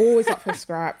scrap. Always up for a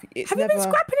scrap. Have you been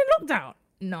scrapping in lockdown?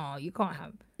 No, you can't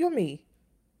have. You're me.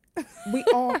 We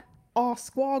are our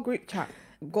squad group chat.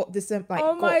 got December. Like,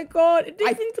 oh my God.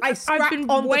 I scrapped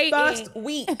on the first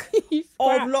week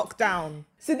of lockdown.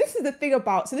 So this is the thing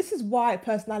so this is why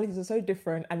personalities are so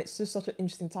different, and it's just such an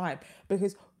interesting time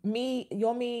because me,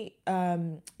 Yomi,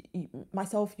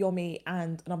 myself, Yomi,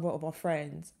 and another of our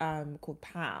friends called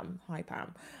Pam. Hi,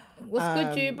 Pam. What's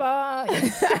good, Juba?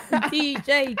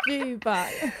 DJ Juba.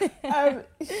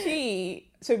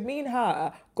 So me and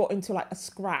her got into like a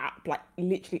scrap, like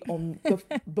literally on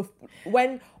the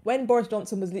when Boris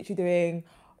Johnson was literally doing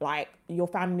like your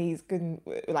families can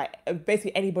like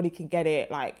basically anybody can get it,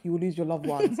 like you will lose your loved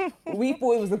ones. We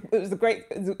thought it was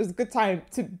a good time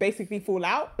to basically fall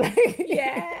out.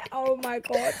 Yeah. Oh my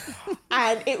God.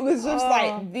 And it was just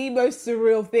like the most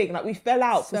surreal thing. Like we fell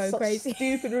out for such crazy. a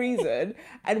stupid reason,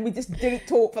 and we just didn't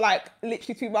talk for like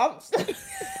literally 2 months.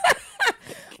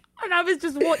 And I was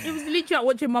just it was literally like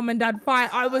watching mum and dad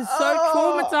fight. I was so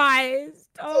traumatized.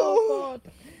 Oh God.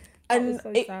 And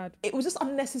so sad. It was just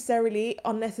unnecessary,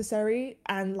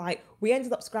 and like we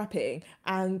ended up scrapping.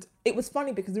 And it was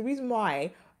funny because the reason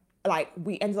why like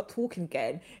we ended up talking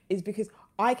again is because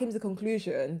I came to the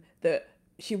conclusion that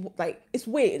it's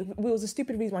weird. It was a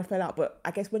stupid reason why I fell out, but I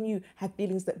guess when you have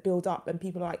feelings that build up and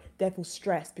people are like therefore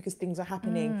stressed because things are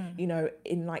happening, you know,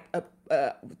 in like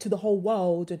to the whole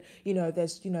world, and you know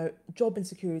there's, you know, job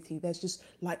insecurity, there's just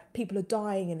like people are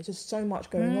dying and it's just so much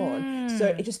going on. So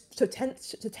it just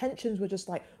tensions were just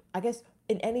like, I guess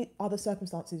in any other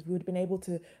circumstances we would have been able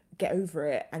to get over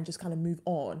it and just kind of move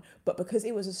on, but because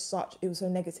it was so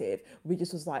negative, we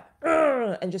just was like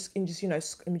and just you know,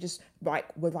 and we just like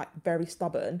were like very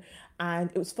stubborn. And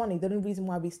it was funny, the only reason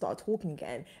why we started talking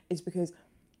again is because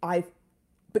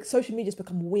but social media's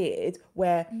become weird,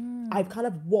 where I've kind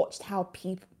of watched how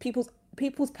people's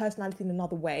personality in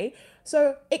another way.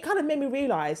 So it kind of made me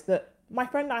realise that my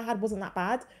friend I had wasn't that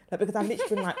bad. Like, because I've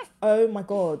literally been like, oh my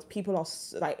God, people are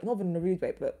like, not even in a rude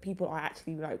way, but people are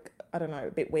actually like, I don't know,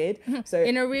 a bit weird. So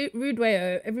in a rude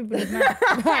way, everybody's mad.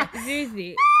 Like,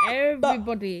 seriously,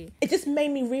 everybody. But it just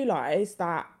made me realise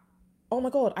that, oh my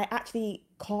God, I actually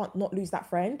can't not lose that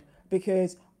friend,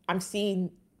 because I'm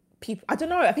seeing people, I don't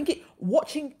know, I think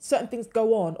watching certain things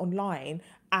go on online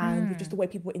and with just the way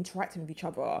people were interacting with each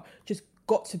other just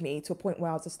got to me to a point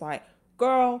where I was just like,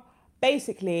 girl,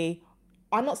 basically,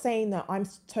 I'm not saying that I'm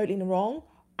totally in the wrong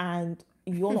and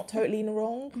you're not totally in the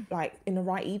wrong, like in the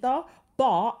right either,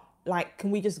 but like,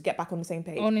 can we just get back on the same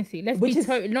page? Honestly, let's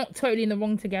not totally in the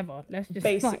wrong together. Let's just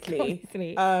basically.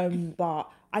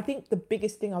 But I think the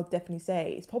biggest thing I'll definitely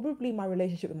say is probably my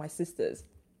relationship with my sisters.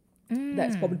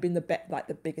 That's probably been the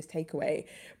biggest takeaway,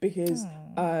 because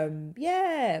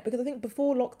because I think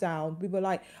before lockdown we were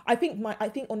like, I think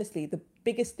honestly the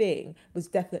biggest thing was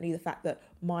definitely the fact that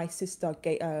my sister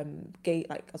gave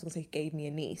me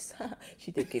a niece.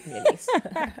 She did give me a niece.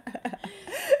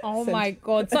 Oh my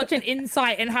God, such an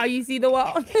insight in how you see the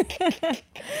world.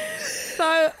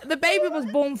 So the baby was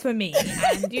born for me,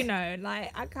 and you know,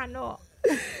 like, I cannot.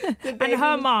 And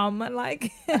her mum,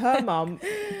 like her mum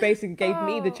basically gave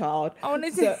me the child.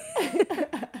 Honestly.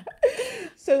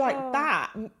 So like that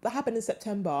happened in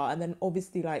September, and then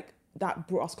obviously like that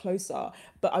brought us closer.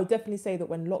 But I would definitely say that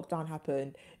when lockdown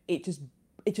happened, it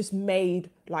just made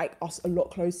like us a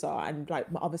lot closer, and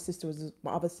like my other sister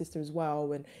as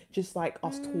well, and just like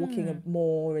us talking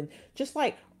more, and just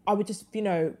like I would just, you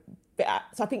know.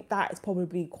 So I think that is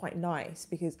probably quite nice,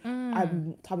 because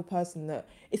I'm the type of person that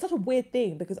it's such a weird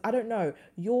thing, because I don't know,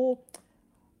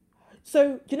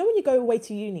 so do you know when you go away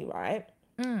to uni, right?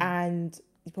 And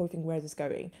you probably think, where is this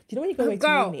going? Do you know when you go away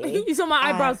to uni? You saw my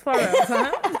eyebrows furrow.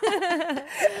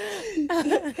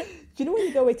 Do you know when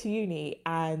you go away to uni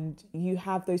and you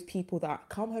have those people that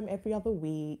come home every other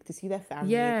week to see their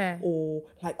family, or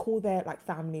like call their like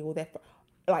family or their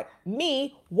like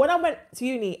me, when I went to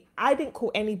uni, I didn't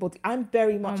call anybody. I'm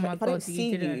very much like, if I don't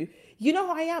see you, you know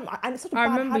how I am. And it's such a bad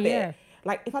habit. Yeah.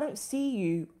 Like, if I don't see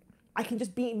you, I can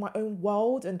just be in my own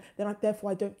world, and then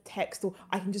therefore I don't text, or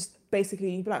I can just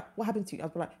basically be like, what happened to you? I'll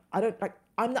be like,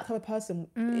 I'm that type of person.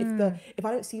 If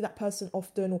I don't see that person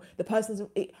often, or the person's,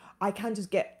 I can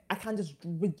just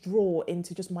withdraw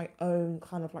into just my own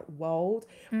kind of like world.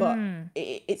 But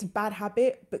it's a bad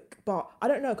habit. But I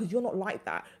don't know, because you're not like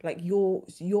that. Like you're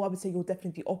I would say you're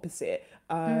definitely the opposite.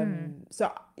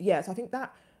 So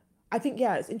I think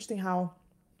it's interesting how,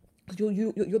 because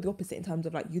you're the opposite in terms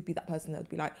of like, you'd be that person that would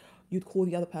be like, you'd call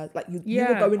the other person, like you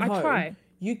were going home. I try.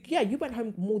 You went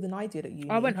home more than I did at uni.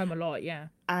 I went home a lot, yeah.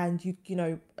 And you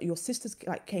know, your sisters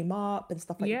like came up and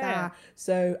stuff like that.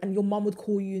 So, and your mum would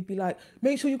call you and be like,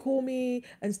 make sure you call me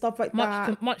and stuff like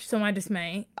that. Much to my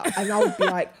dismay. And I would be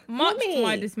like, much to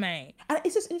my dismay. And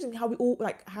it's just interesting how we all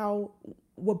like, how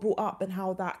were brought up and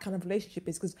how that kind of relationship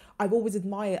is, because I've always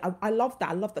admired, I love that.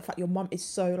 I love the fact your mum is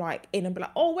so like in and be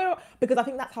like, oh, where, because I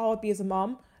think that's how I'd be as a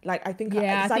mum. Like, I think,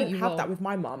 I didn't have that with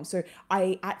my mum. So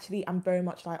I actually am very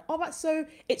much like, oh,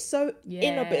 it's so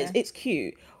inner, but it's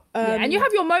cute. And you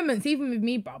have your moments, even with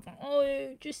me, bruv.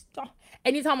 Oh, just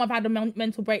anytime I've had a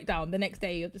mental breakdown, the next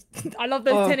day you're just. I love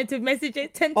those tentative messages.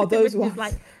 Those messages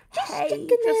like, hey,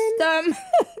 because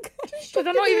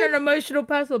I'm not even an emotional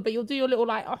person, but you'll do your little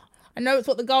like, oh, I know it's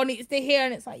what the girl needs to hear,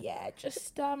 and it's like, yeah,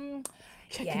 just and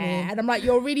I'm like,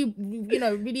 you're really,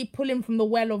 really pulling from the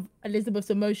well of Elizabeth's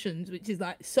emotions, which is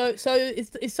like so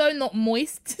it's so not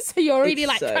moist. So you're really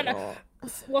like trying to.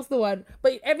 What's the word?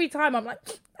 But every time I'm like,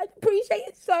 I appreciate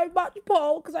it so much,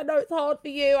 Paul, because I know it's hard for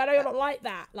you. I know you're not like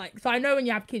that. Like, so I know when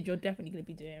you have kids, you're definitely going to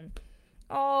be doing,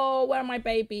 oh, where are my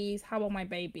babies? How are my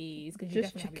babies? Cause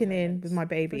just checking in with my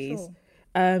babies.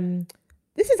 Sure.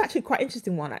 This is actually quite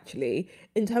interesting one, actually,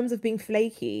 in terms of being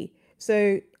flaky.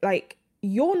 So, like,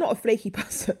 you're not a flaky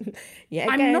person.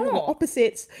 Yeah, again, I'm not.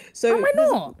 Opposites. So am I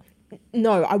not?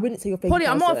 No, I wouldn't say you're a flaky Polly,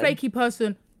 person. I'm not a flaky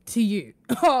person to you.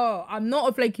 Oh, I'm not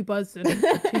a flaky person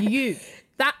to you.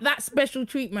 That special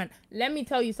treatment. Let me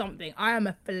tell you something. I am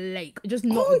a flake. Just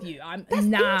not with you. That's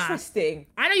interesting.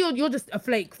 I know you're just a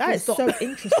flake. That is so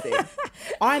interesting.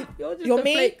 You're a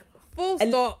me. Flake. Full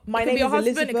stop. My it name could be your is husband.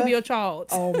 Elizabeth. It could be your child.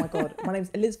 Oh my god. My name's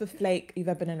Elizabeth Flake. You've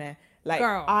ever been in there? Like,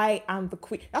 girl. I am the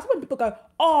queen. That's when people go,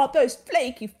 oh, those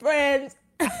flaky friends.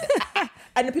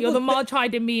 And the people, you're the Marge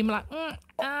Hyden meme, like,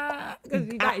 because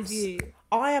that is you.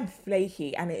 I am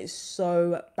flaky, and it is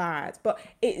so bad. But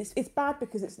it's bad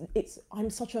because I'm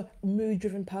such a mood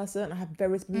driven person. I have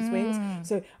various mood swings.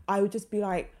 So I would just be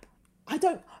like, I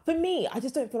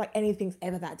just don't feel like anything's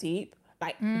ever that deep.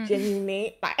 Like,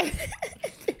 genuinely, like.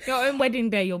 Your own wedding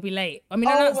day, you'll be late. I mean,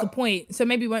 that's the point. So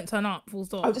maybe you won't turn up, full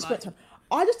stop. I just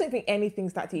don't think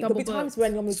anything's that deep. There'll be times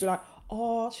when you'll be like,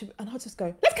 oh, and I'll just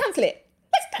go, let's cancel it.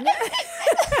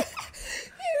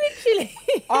 Literally.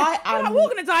 I'm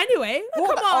walking to die anyway. Come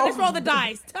on, let's roll the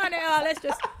dice. Turn it out. Let's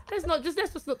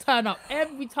just not turn up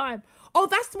every time. Oh,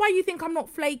 that's why you think I'm not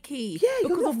flaky. Yeah,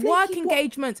 because of work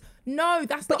engagements. No,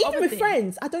 that's the other thing. But even with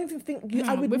friends, I don't even think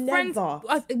I would never.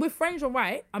 With friends, you're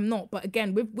right. I'm not. But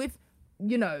again, with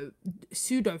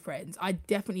pseudo friends, I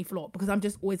definitely flop because I'm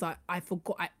just always like, I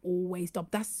forgot. I always double.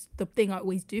 That's the thing I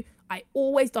always do. I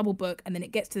always double book, and then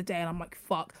it gets to the day, and I'm like,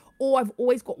 fuck. Or I've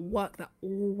always got work that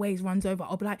always runs over.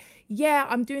 I'll be like, yeah,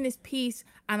 I'm doing this piece,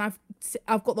 and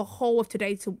I've got the whole of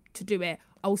today to do it.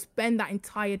 I'll spend that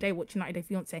entire day watching 90 Day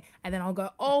Fiancé, and then I'll go,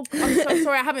 oh, I'm so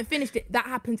sorry, I haven't finished it. That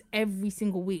happens every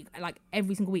single week, like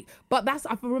every single week. But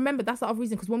I remember that's the other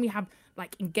reason, because when we have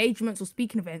like engagements or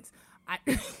speaking events,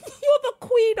 you're the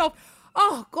queen of,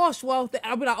 oh gosh, well,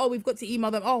 I'll be like, oh, we've got to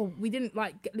email them. Oh, we didn't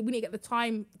we need to get the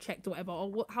time checked or whatever.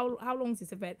 Or how long is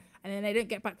this event? And then they don't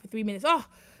get back for 3 minutes. Oh,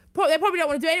 they probably don't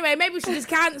want to do it anyway. Maybe we should just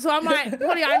cancel. I'm like,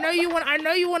 Polly, I know you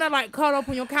want to like curl up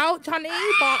on your couch, honey,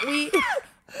 but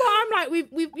I'm like,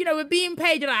 we're being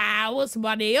paid. You're like, what's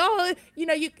money? Oh,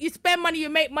 you spend money, you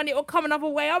make money, it'll come another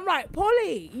way. I'm like,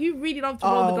 Polly, you really love to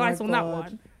roll the dice on that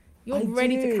one. You're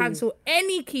ready to cancel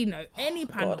any keynote, any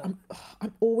panel. God,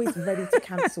 I'm always ready to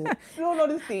cancel. In all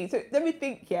honesty, so let me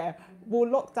think. Yeah, will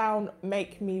lockdown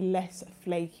make me less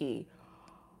flaky?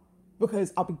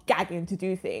 Because I'll be gagging to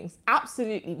do things.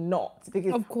 Absolutely not.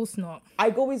 Because of course not.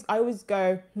 I always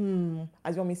go,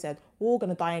 as Yomi said, we're all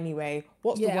gonna die anyway.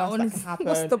 What's the worst that can happen?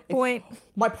 What's the point?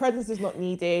 My presence is not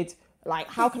needed. Like,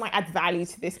 how can I add value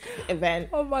to this event?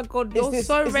 Oh my God, you're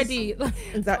so ready.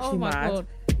 It's actually mad. God.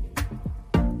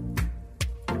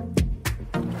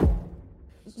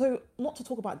 So, not to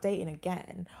talk about dating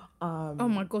again. Oh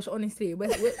my gosh, honestly, we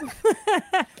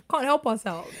can't help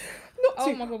ourselves.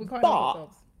 Oh my God, we can't help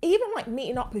ourselves. Even like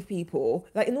meeting up with people,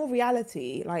 like in all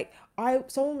reality, like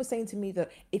someone was saying to me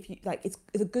that if you like, it's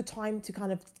a good time to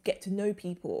kind of get to know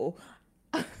people.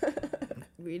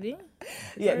 Really?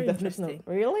 Yeah, definition.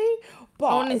 Really? But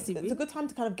honestly, it's a good time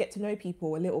to kind of get to know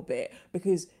people a little bit,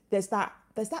 because there's that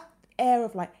air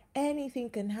of like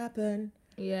anything can happen.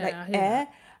 Yeah, like air.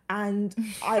 And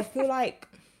I feel like,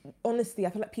 honestly,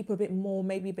 people are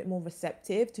maybe a bit more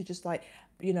receptive to just like,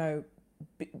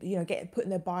 putting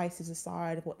their biases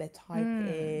aside of what their type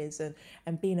is,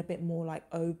 and being a bit more like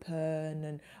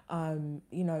open and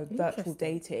virtual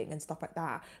dating and stuff like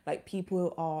that. Like,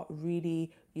 people are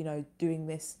really doing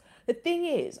this. The thing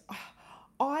is,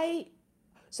 I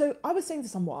was saying to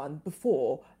someone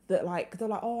before that, like, they're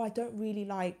like, oh, I don't really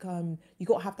like you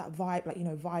got to have that vibe, like,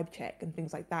 vibe check and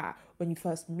things like that when you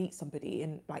first meet somebody,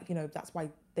 and like, that's why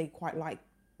they quite like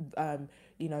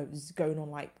going on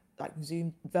like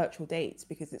Zoom virtual dates,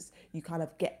 because you kind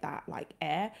of get that like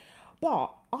air.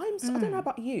 But I don't know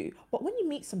about you, but when you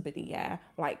meet somebody, yeah,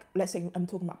 like let's say I'm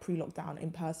talking about pre-lockdown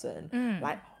in person,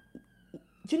 like,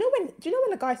 do you know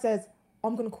when a guy says,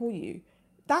 "I'm gonna call you,"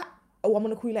 I'm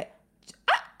gonna call you later.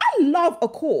 I love a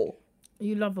call.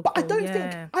 You love a but call, I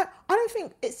don't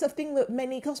think it's a thing that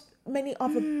many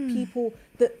other people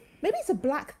that maybe it's a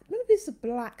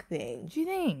black thing. Do you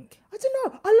think? I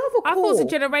don't know. I love a call. I thought it was a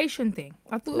generation thing.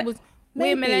 I thought it was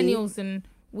we're millennials and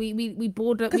we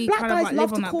border. We black kind of guys like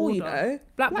love live on to that call, border. you know.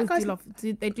 Black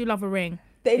boys do love a ring.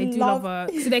 They do love a,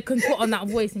 so they can put on that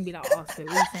voice and be like, "Oh, so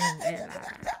we're saying, yeah,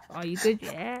 like, are you good?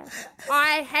 Yeah."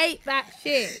 I hate that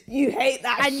shit. You hate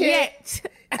that and shit.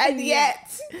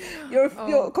 Yet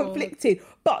you're conflicted.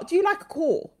 But do you like a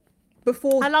call?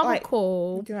 Before I love a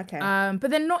call. Do you like it?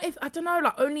 But then not if I don't know,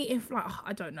 like only if like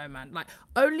I don't know, man. Like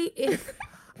only if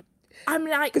I'm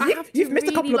like you've missed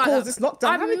a couple of calls this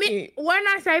lockdown, haven't you? When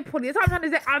I say Polly, it's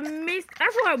sometimes I say I missed.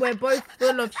 That's why we're both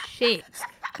full of shit.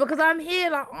 Because I'm here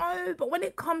like, oh, but when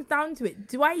it comes down to it,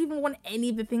 do I even want any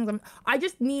of the things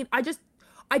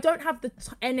I don't have the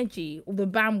energy or the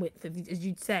bandwidth, as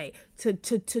you'd say, to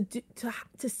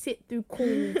sit through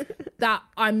calls that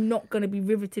I'm not going to be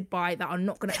riveted by, that are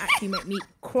not going to actually make me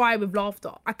cry with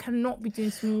laughter. I cannot be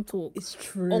doing small talk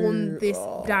on this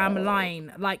damn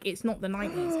line. Like, it's not the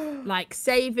 90s. Like,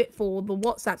 save it for the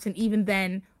WhatsApps, and even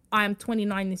then, I am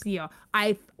 29 this year.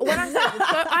 I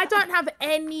don't have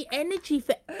any energy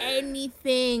for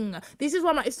anything. This is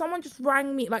why I'm like, if someone just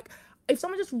rang me, like, if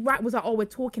someone just was like, "Oh, we're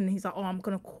talking," and he's like, "Oh, I'm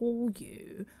gonna call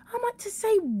you," I'm like, to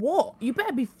say what? You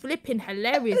better be flipping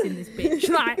hilarious in this bitch.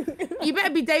 Like, you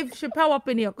better be Dave Chappelle up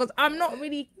in here, because I'm not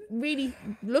really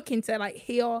looking to like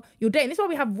hear your day. And this is why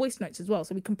we have voice notes as well,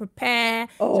 so we can prepare,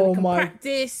 so we can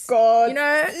practice. God, you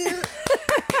know,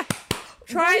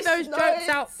 try those jokes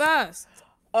out first.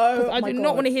 I do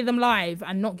not want to hear them live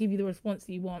and not give you the response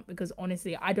that you want, because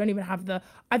honestly, I don't even have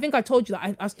I think I told you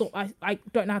that I stopped. I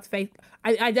don't know how to fake.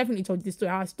 I definitely told you this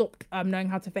story. How I stopped knowing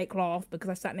how to fake laugh because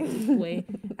I sat next to this boy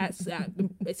at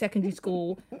secondary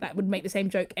school that would make the same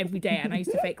joke every day, and I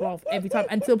used to fake laugh every time.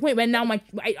 And to the point where now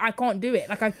I can't do it.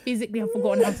 Like, I physically have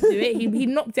forgotten how to do it. He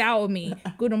knocked it out of me,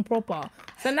 good and proper.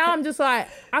 So now I'm just like,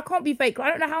 I can't be fake. I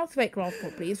don't know how to fake laugh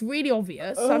properly. It's really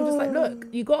obvious. So I'm just like, look,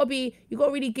 you gotta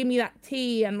really give me that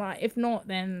tea, and like, if not,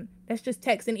 then let's just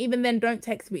text. And even then, don't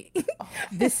text me.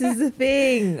 This is the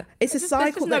thing. It's a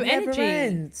cycle that never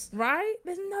ends. Right?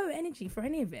 There's no energy for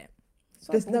any of it.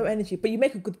 There's no energy. But you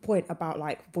make a good point about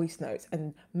like voice notes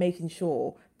and making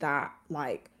sure that,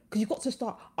 like, because you've got to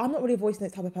start. I'm not really a voice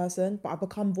notes type of person, but I've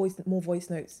become more voice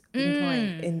notes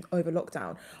inclined over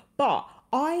lockdown. But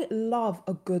I love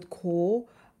a good call.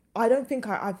 I don't think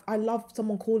I love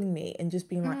someone calling me and just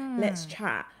being like, let's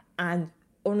chat, and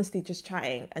honestly just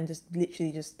chatting and just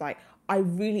literally just like, I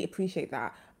really appreciate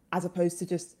that, as opposed to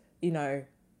just, you know,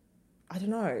 I don't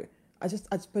know. I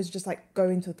suppose just like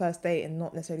going to the first date and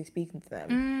not necessarily speaking to them,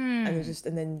 and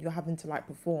then you're having to like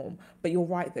perform. But you're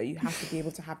right though, you have to be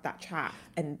able to have that chat,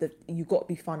 and you got to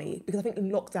be funny, because I think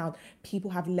in lockdown people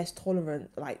have less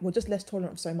tolerant, like we're just less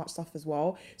tolerant of so much stuff as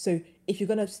well. So if you're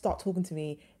gonna start talking to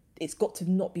me, it's got to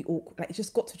not be awkward. Like, it's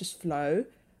just got to just flow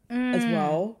as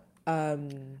well.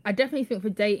 I definitely think for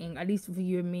dating, at least for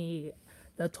you and me,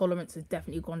 the tolerance has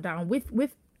definitely gone down.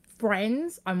 With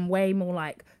friends, I'm way more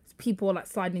like, people are like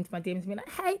sliding into my DMs and being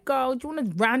like, "Hey girl, do you want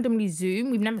to randomly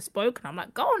Zoom? We've never spoken." I'm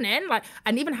like, go on then. Like,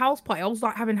 and even house party, I was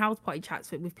like having house party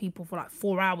chats with people for like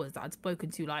 4 hours that I'd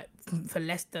spoken to like for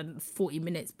less than 40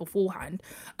 minutes beforehand.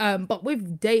 But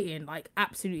with dating, like,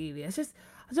 absolutely, it's just,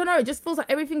 I don't know, it just feels like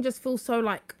everything just feels so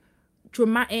like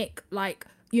dramatic, like,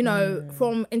 you know,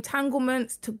 from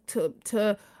entanglements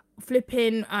to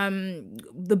flipping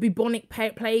the bubonic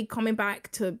plague coming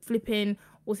back, to flipping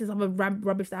what's this other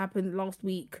rubbish that happened last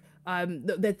week,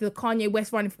 the Kanye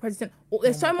West running for president.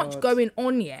 There's so much going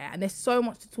on, yeah, and there's so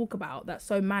much to talk about that's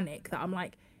so manic that I'm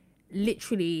like,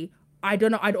 literally, I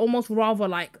don't know, I'd almost rather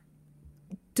like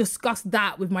discuss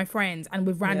that with my friends and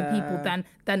with random people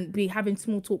than be having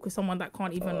small talk with someone that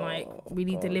can't even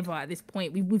really deliver at this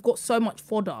point. We've got so much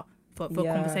fodder for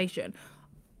conversation.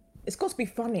 It's got to be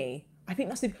funny. I think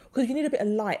that's because you need a bit of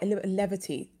light, a little bit of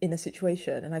levity in a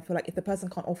situation, and I feel like if the person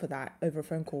can't offer that over a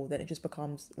phone call, then it just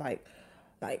becomes like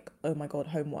oh my god,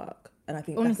 homework. And I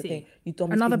think honestly, that's the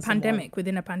thing. Another pandemic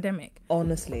within a pandemic.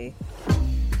 Honestly.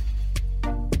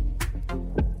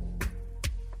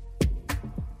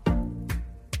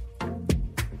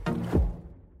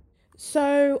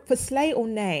 So for Slay or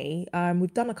Nay,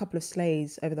 we've done a couple of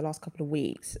slays over the last couple of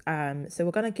weeks. So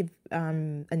we're going to give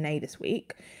a nay this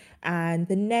week. And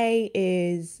the nay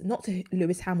is not to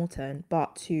Lewis Hamilton,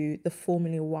 but to the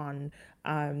Formula One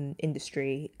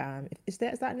industry. Is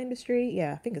that an industry?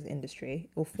 Yeah, I think it's an industry,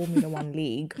 or Formula One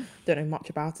league. Don't know much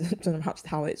about it. Don't know much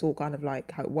how it's all kind of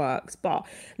like how it works. But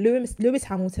Lewis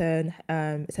Hamilton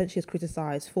essentially has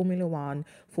criticised Formula One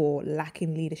for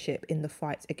lacking leadership in the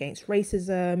fight against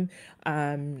racism.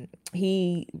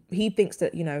 He thinks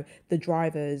that, you know, the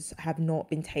drivers have not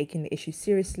been taking the issue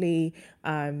seriously,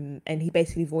 and he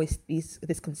basically voiced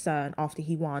this concern after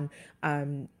he won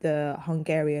the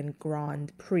Hungarian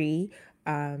Grand Prix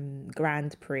on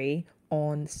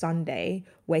Sunday,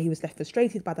 where he was left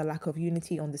frustrated by the lack of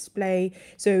unity on display.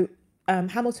 So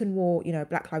Hamilton wore, you know,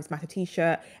 Black Lives Matter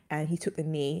t-shirt, and he took the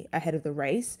knee ahead of the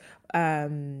race.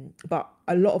 But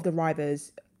a lot of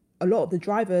the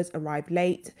drivers arrived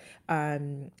late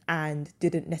and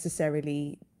didn't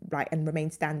necessarily and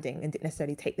remained standing and didn't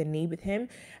necessarily take the knee with him.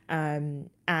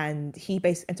 And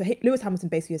so Lewis Hamilton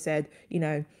basically said, you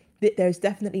know, there's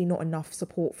definitely not enough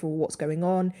support for what's going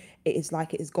on. It is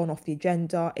like it has gone off the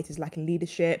agenda. It is lacking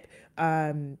leadership.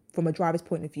 From a driver's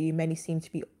point of view, many seem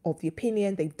to be of the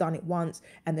opinion they've done it once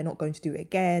and they're not going to do it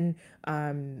again,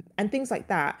 and things like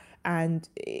that. And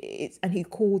he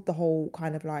called the whole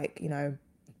kind of like, you know,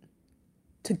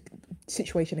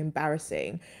 situation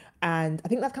embarrassing. And I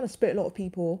think that's kind of split a lot of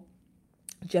people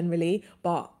generally,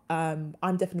 but I'm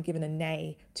definitely giving a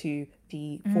nay to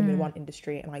the Formula One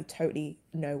industry, and I totally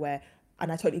I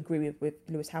totally agree with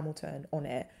Lewis Hamilton on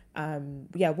it.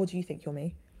 Yeah, what do you think,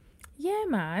 Yomi? Yeah,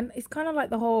 man, it's kind of like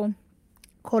the whole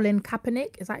Colin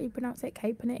Kaepernick. Is that how you pronounce it?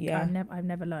 Kaepernick? Yeah. I've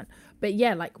never learned. But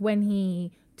yeah, like when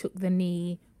he took the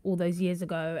knee all those years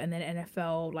ago, and then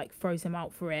NFL like froze him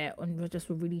out for it, and just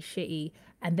were really shitty.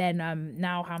 And then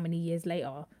now, how many years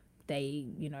later,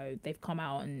 they've come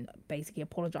out and basically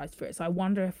apologized for it. So I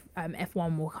wonder if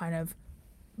F1 will kind of,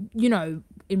 you know,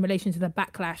 in relation to the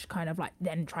backlash, kind of like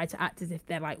then try to act as if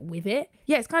they're like with it.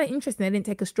 Yeah, it's kind of interesting they didn't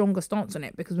take a stronger stance on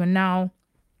it, because we're now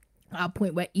at a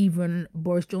point where even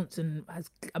Boris Johnson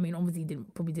has, I mean, obviously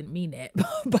probably didn't mean it,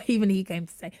 but even he came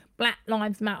to say Black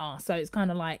Lives Matter. So it's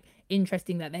kind of like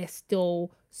interesting that they're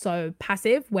still so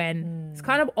passive when it's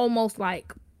kind of almost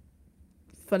like,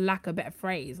 for lack of a better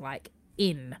phrase, like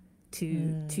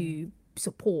to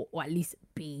support, or at least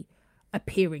be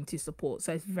appearing to support.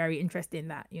 So it's very interesting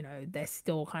that, you know, they're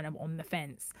still kind of on the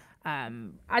fence. I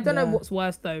don't know what's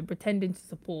worse though, pretending to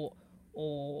support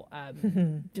or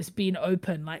just being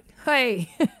open, like,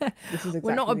 hey, this is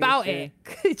we're not about it.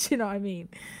 Do you know what I mean?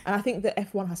 And I think that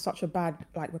F1 has such a bad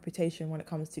like reputation when it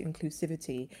comes to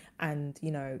inclusivity and,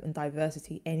 you know, and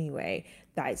diversity anyway,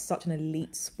 that it's such an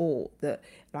elite sport that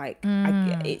like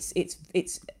it's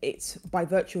by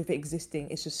virtue of it existing,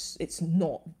 it's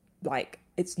not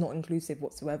inclusive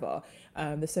whatsoever.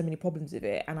 There's so many problems with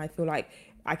it, and I feel like,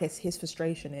 I guess his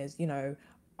frustration is, you know,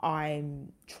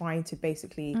 I'm trying to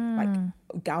basically like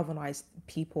galvanize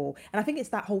people. And I think it's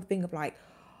that whole thing of like,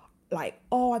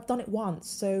 oh, I've done it once,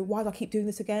 so why do I keep doing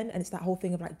this again? And it's that whole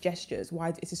thing of like gestures. Why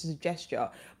is this a gesture?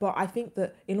 But I think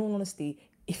that, in all honesty,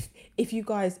 if you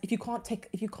can't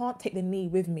take the knee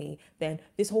with me, then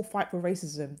this whole fight for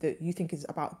racism that you think is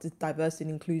about diversity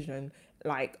and inclusion,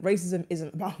 like, racism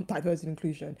isn't about diversity and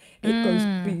inclusion. It goes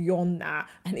beyond that,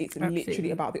 and it's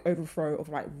literally about the overthrow of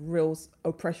like real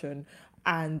oppression.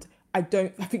 And I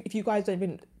think if you guys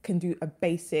can do a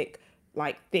basic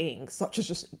like thing such as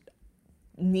just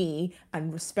knee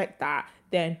and respect that,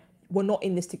 then we're not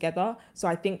in this together. So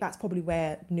I think that's probably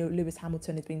where, you know, Lewis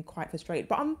Hamilton has been quite frustrated.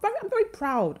 But I'm very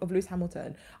proud of Lewis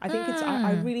Hamilton. I think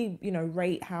I really, you know,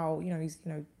 rate how, you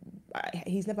know,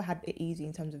 he's never had it easy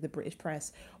in terms of the British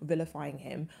press vilifying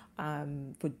him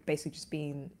for basically just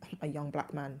being a young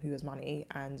black man who has money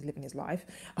and living his life.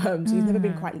 So he's never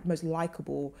been quite most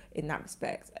likable in that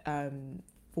respect.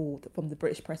 From the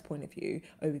British press point of view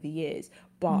over the years.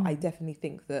 But I definitely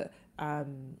think that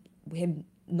him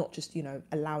not just, you know,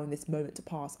 allowing this moment to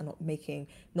pass and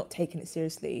not taking it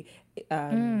seriously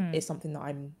is something that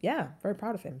I'm very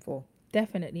proud of him for.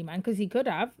 Definitely, man, because he could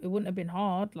have. It wouldn't have been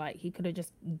hard. Like, he could have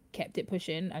just kept it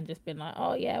pushing and just been like,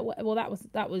 oh yeah, well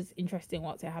that was interesting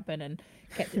what's happened, and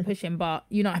kept it pushing. But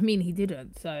you know what I mean, he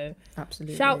didn't. So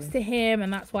absolutely, shouts to him,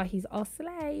 and that's why he's our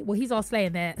slay. Well, he's our slay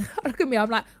in there. Look at me, I'm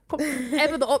like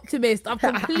ever the optimist. I've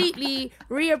completely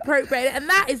reappropriated, and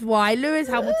that is why Lewis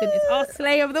Hamilton is our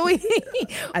slay of the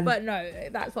week. But no,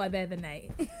 that's why they're the nay.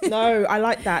 No, I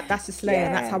like that. That's the slay,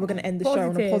 and that's how we're going to end the show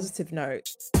on a positive note.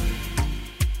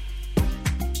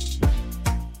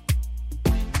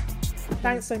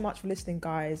 Thanks so much for listening,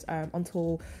 guys.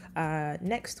 Until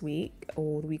next week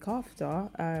or the week after,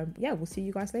 we'll see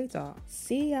you guys later.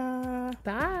 See ya.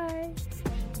 Bye.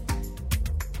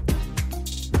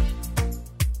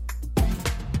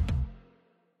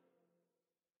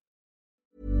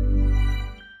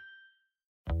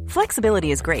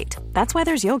 Flexibility is great. That's why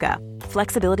there's yoga.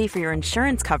 Flexibility for your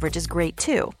insurance coverage is great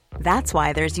too. That's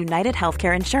why there's United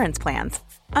Healthcare Insurance Plans.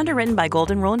 Underwritten by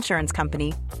Golden Rule Insurance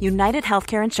Company, United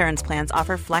Healthcare Insurance Plans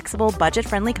offer flexible,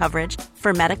 budget-friendly coverage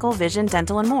for medical, vision,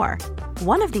 dental, and more.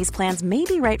 One of these plans may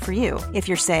be right for you if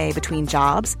you're, say, between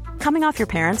jobs, coming off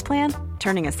your parents' plan,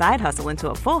 turning a side hustle into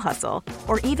a full hustle,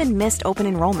 or even missed open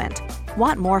enrollment.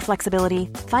 Want more flexibility?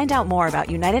 Find out more about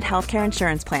United Healthcare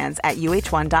Insurance Plans at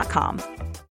uh1.com.